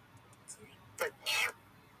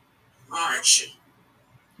 Aren't you?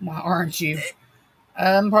 Why aren't you?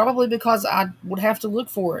 Probably because I would have to look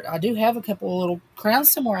for it. I do have a couple of little crowns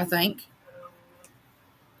somewhere, I think.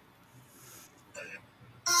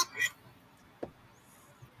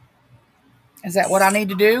 Is that what I need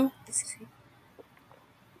to do?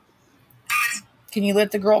 Can you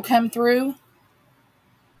let the girl come through?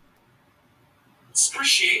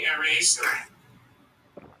 Appreciate erase.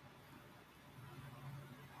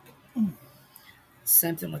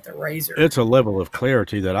 Something with the razor. It's a level of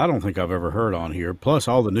clarity that I don't think I've ever heard on here, plus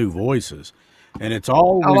all the new voices. And it's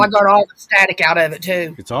all Oh, when, I got all the static out of it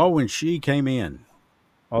too. it's all when she came in.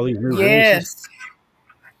 All these new voices. Yes.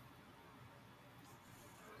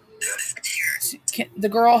 The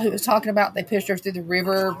girl who was talking about they pushed her through the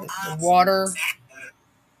river with the water.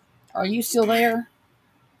 Are you still there?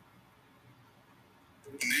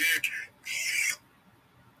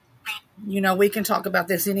 You know, we can talk about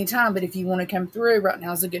this anytime, but if you want to come through, right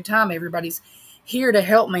now is a good time. Everybody's here to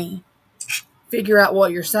help me figure out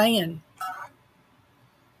what you're saying.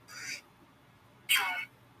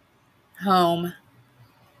 Home.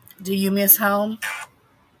 Do you miss home?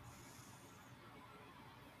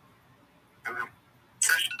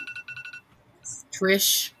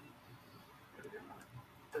 Trish.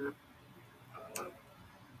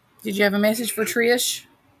 Did you have a message for Trish?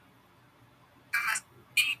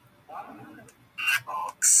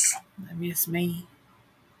 Maybe it's me.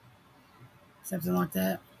 Something like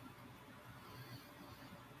that.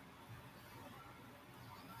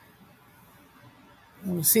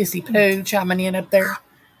 Little Sissy Pooh chiming in up there.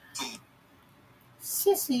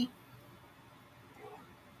 Sissy.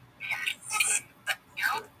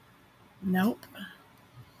 Nope.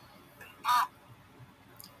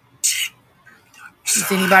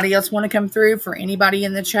 Does anybody else want to come through for anybody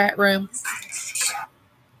in the chat room?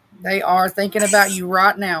 They are thinking about you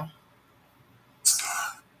right now.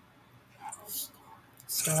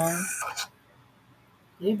 Star.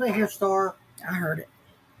 Anybody hear Star? I heard it.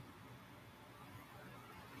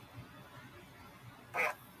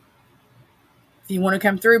 If you want to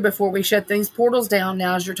come through before we shut these portals down,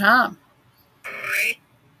 now's your time.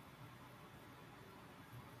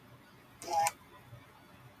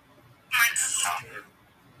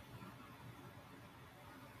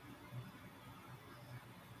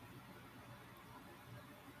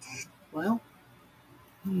 Well,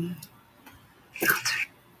 Hmm.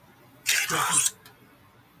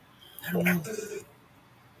 I don't know.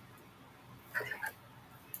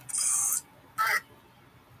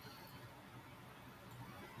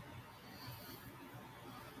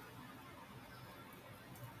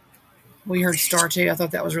 We heard Star too. I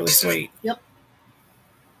thought that was really sweet. yep.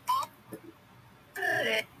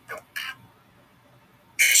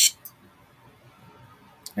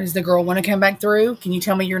 Does the girl want to come back through? Can you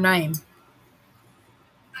tell me your name?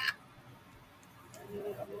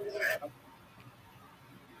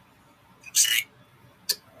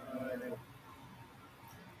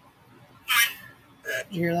 Did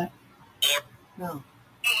you hear that? No,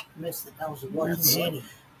 missed it. I was watching That's- Danny.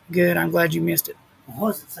 Good. I'm glad you missed it. What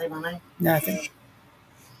was it? Say my name? Nothing.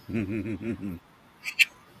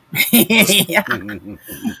 Yeah.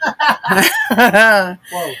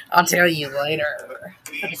 Whoa! I'll tell you later.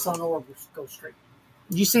 I just saw an orb go straight.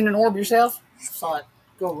 You seen an orb yourself? Saw it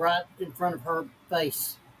go right in front of her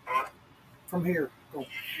face. From here. Go.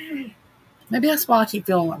 Maybe that's why I keep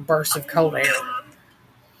feeling a burst of cold air.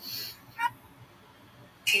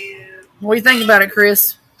 What do you think about it,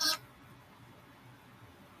 Chris?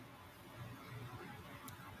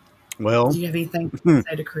 Well, Do you have anything to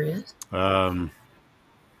say to Chris?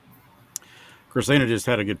 Christina just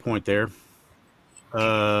had a good point there.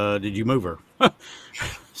 Did you move her?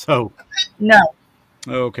 So, No.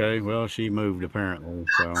 okay, well, she moved apparently.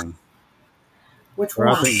 So, Which or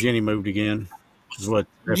I one? think Jenny moved again. Is what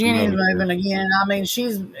Jenny's Stephanie said. moving again. I mean,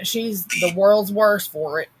 she's the world's worst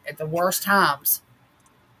for it at the worst times.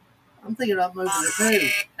 I'm thinking about moving the too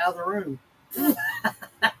out of the room.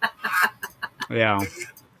 Yeah,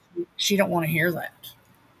 She don't want to hear that.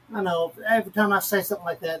 I know. Every time I say something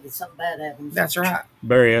like that, that something bad happens. That's right.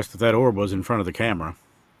 Barry asked if that orb was in front of the camera.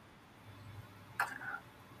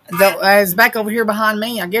 Though, it's back over here behind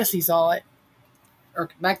me. I guess he saw it, or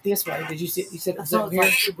back this way. Did you see? You said it I was saw over it here,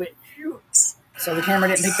 like it went, phew. so the camera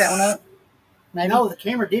didn't pick that one up. Maybe. No, the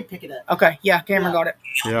camera did pick it up. Okay. Yeah, camera Yeah. got it.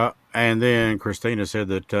 Yeah, and then Christina said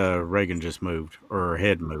that Reagan just moved, or her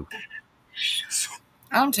head moved.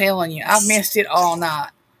 I'm telling you, I've missed it all night,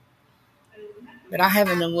 but I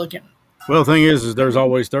haven't been looking. Well, the thing is there's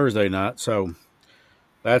always Thursday night, so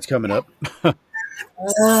that's coming up.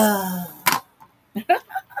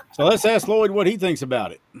 So let's ask Lloyd what he thinks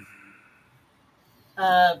about it.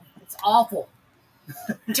 It's awful.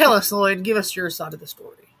 Tell us, Lloyd. Give us your side of the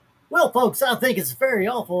story. Well, folks, I think it's very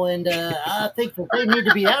awful, and I think that they need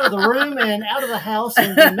to be out of the room and out of the house,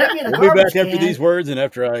 and maybe in a We'll be garbage back after can, these words and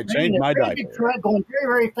after I maybe change in a my very big diaper. truck going very,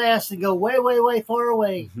 very fast and go way, way, way far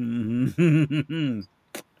away.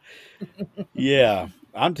 Yeah,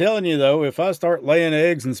 I'm telling you though, if I start laying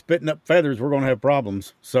eggs and spitting up feathers, we're going to have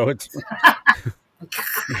problems. So it's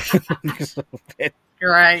so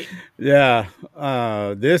You're right. yeah.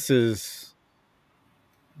 This is,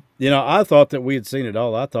 I thought that we had seen it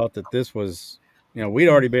all. I thought that this was, we'd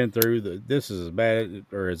already been through this is as bad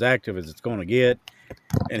or as active as it's going to get,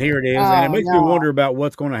 and here it is, and it Oh, makes me no. wonder about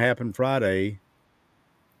what's going to happen Friday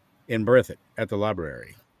in Breathitt at the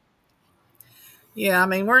library. Yeah, I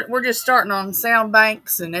mean, we're just starting on sound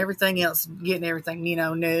banks and everything else, getting everything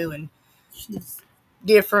new and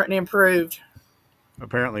different and improved.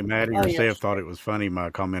 Apparently, Maddie Oh, or yeah. Steph thought it was funny my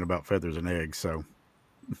comment about feathers and eggs. So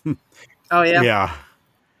Oh yeah. yeah.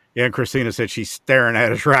 And Christina said she's staring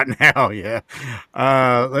at us right now. Yeah.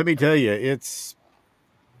 Let me tell you, it's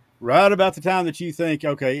right about the time that you think,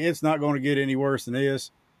 okay, it's not going to get any worse than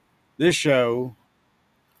this. This show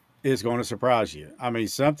is going to surprise you. I mean,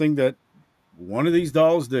 something that one of these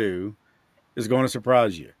dolls do is going to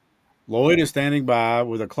surprise you. Lloyd is standing by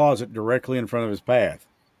with a closet directly in front of his path,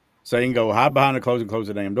 saying, go hide behind the clothes and close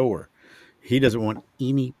the damn door. He doesn't want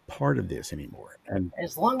any part of this anymore. And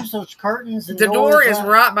As long as those curtains and The door doors is are-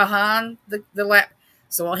 right behind the lap,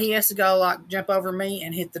 so he has to go jump over me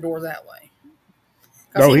and hit the door that way.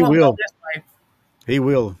 'Cause No, he won't go will. this way. he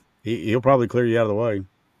will. He'll probably clear you out of the way.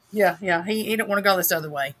 Yeah. He don't want to go this other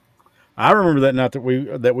way. I remember that night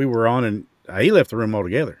that we were on, and he left the room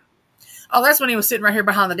altogether. Oh, that's when he was sitting right here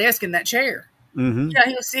behind the desk in that chair. Mm-hmm. Yeah,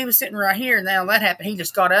 he was sitting right here, and now that happened. He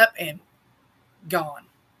just got up and gone.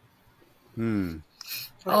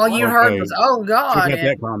 All you heard Okay. was, "Oh Check God!" out and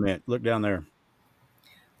that comment. Look down there.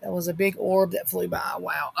 that was a big orb that flew by.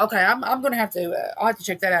 Wow. Okay, I'm going to have to. I'll have to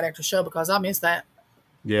check that out after the show because I missed that.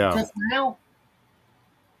 Yeah. Just now,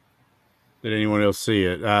 Did anyone else see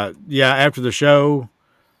it? Yeah, after the show,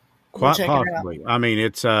 quite check it out. possibly. I mean,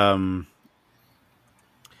 it's Yeah,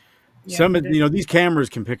 some of but these cameras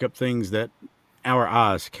can pick up things that our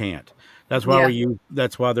eyes can't. That's why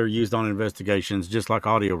that's why they're used on investigations, just like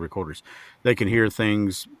audio recorders. They can hear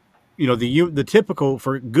things, the typical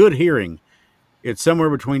for good hearing, it's somewhere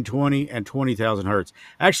between 20 and 20,000 hertz.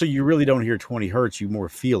 Actually, you really don't hear 20 hertz. You more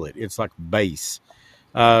feel it. It's like bass.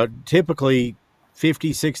 Typically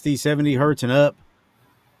 50, 60, 70 hertz and up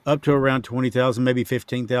to around 20,000, maybe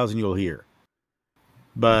 15,000 you'll hear.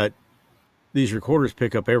 But these recorders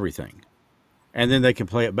pick up everything. And then they can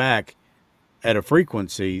play it back at a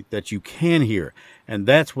frequency that you can hear. And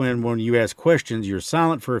that's when you ask questions, you're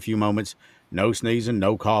silent for a few moments. No sneezing,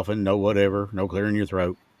 no coughing, no whatever, no clearing your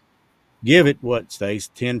throat. Give it, Stace,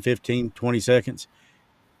 10, 15, 20 seconds.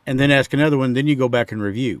 And then ask another one. Then you go back and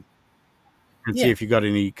review and see if you got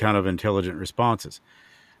any kind of intelligent responses.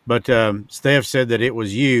 But Steph said that it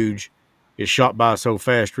was huge. It shot by so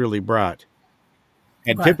fast, really bright.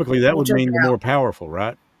 And typically that would mean the more powerful,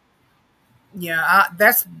 right? Yeah,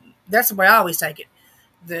 that's the way I always take it.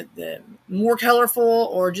 The more colorful,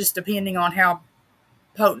 or just depending on how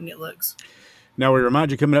potent it looks. Now, we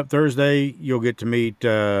remind you, coming up Thursday, you'll get to meet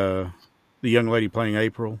the young lady playing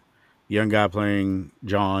April, the young guy playing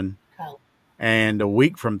John. Kyle. And a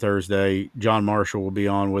week from Thursday, John Marshall will be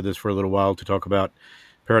on with us for a little while to talk about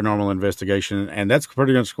paranormal investigation. And that's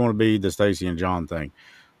pretty much going to be the Stacy and John thing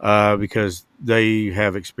because they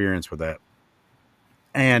have experience with that.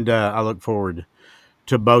 And I look forward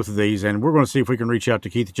to both of these. And we're going to see if we can reach out to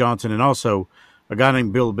Keith Johnson and also a guy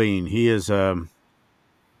named Bill Bean. He is...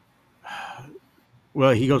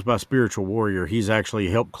 well, he goes by Spiritual Warrior. He's actually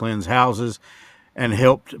helped cleanse houses and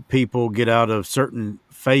helped people get out of certain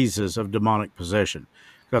phases of demonic possession.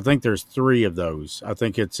 I think there's 3 of those. I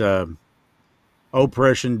think it's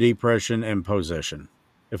oppression, depression, and possession,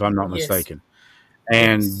 if I'm not mistaken.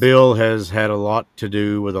 And Bill has had a lot to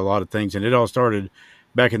do with a lot of things. And it all started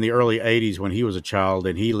back in the early 80s when he was a child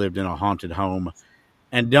and he lived in a haunted home.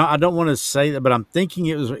 And I don't want to say that, but I'm thinking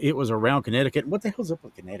it was around Connecticut. What the hell's up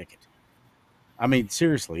with Connecticut? I mean,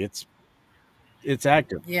 seriously, it's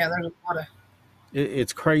active. Yeah, there's a lot of...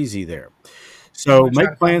 It's crazy there. So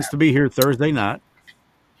make plans to be here Thursday night.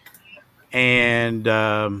 And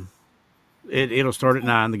it'll start at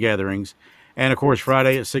 9, the gatherings. And, of course,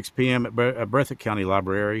 Friday at 6 p.m. at Breathitt County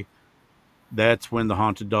Library. That's when the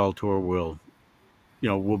Haunted Doll Tour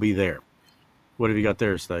will be there. What have you got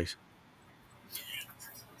there, Stace?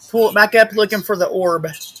 Pull it back up looking for the orb.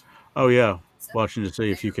 Oh, yeah. Watching to see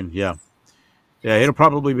if you can, Yeah, it'll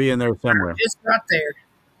probably be in there somewhere. It's right there.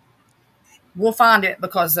 We'll find it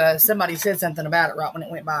because somebody said something about it right when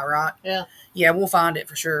it went by, right? Yeah. Yeah, we'll find it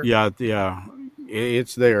for sure. Yeah.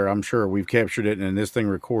 It's there, I'm sure. We've captured it, and this thing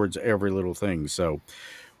records every little thing. So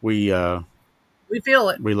we feel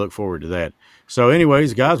it. We look forward to that. So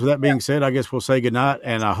anyways, guys, with that being said, I guess we'll say goodnight,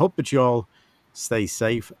 and I hope that you all stay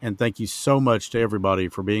safe. And thank you so much to everybody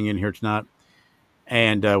for being in here tonight.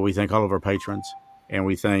 And we thank all of our patrons, and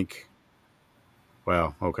we thank...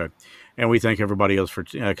 Well, okay. And we thank everybody else for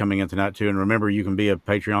coming in tonight, too. And remember, you can be a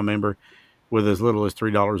Patreon member with as little as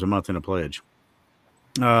 $3 a month in a pledge.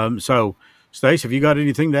 So, Stace, have you got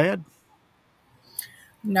anything to add?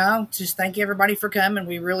 No, just thank everybody for coming.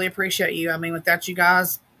 We really appreciate you. I mean, without you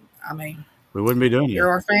guys, we wouldn't be doing it. You're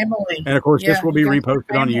our family. And, of course, this will be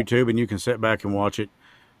reposted on YouTube, and you can sit back and watch it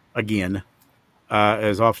again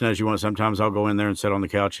as often as you want. Sometimes I'll go in there and sit on the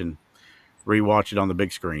couch and rewatch it on the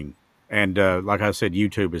big screen. And like I said,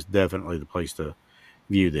 YouTube is definitely the place to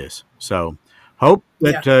view this. So hope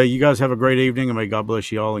that you guys have a great evening, and may God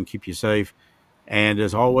bless you all and keep you safe. And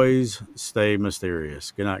as always, stay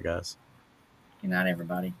mysterious. Good night, guys. Good night,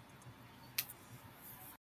 everybody.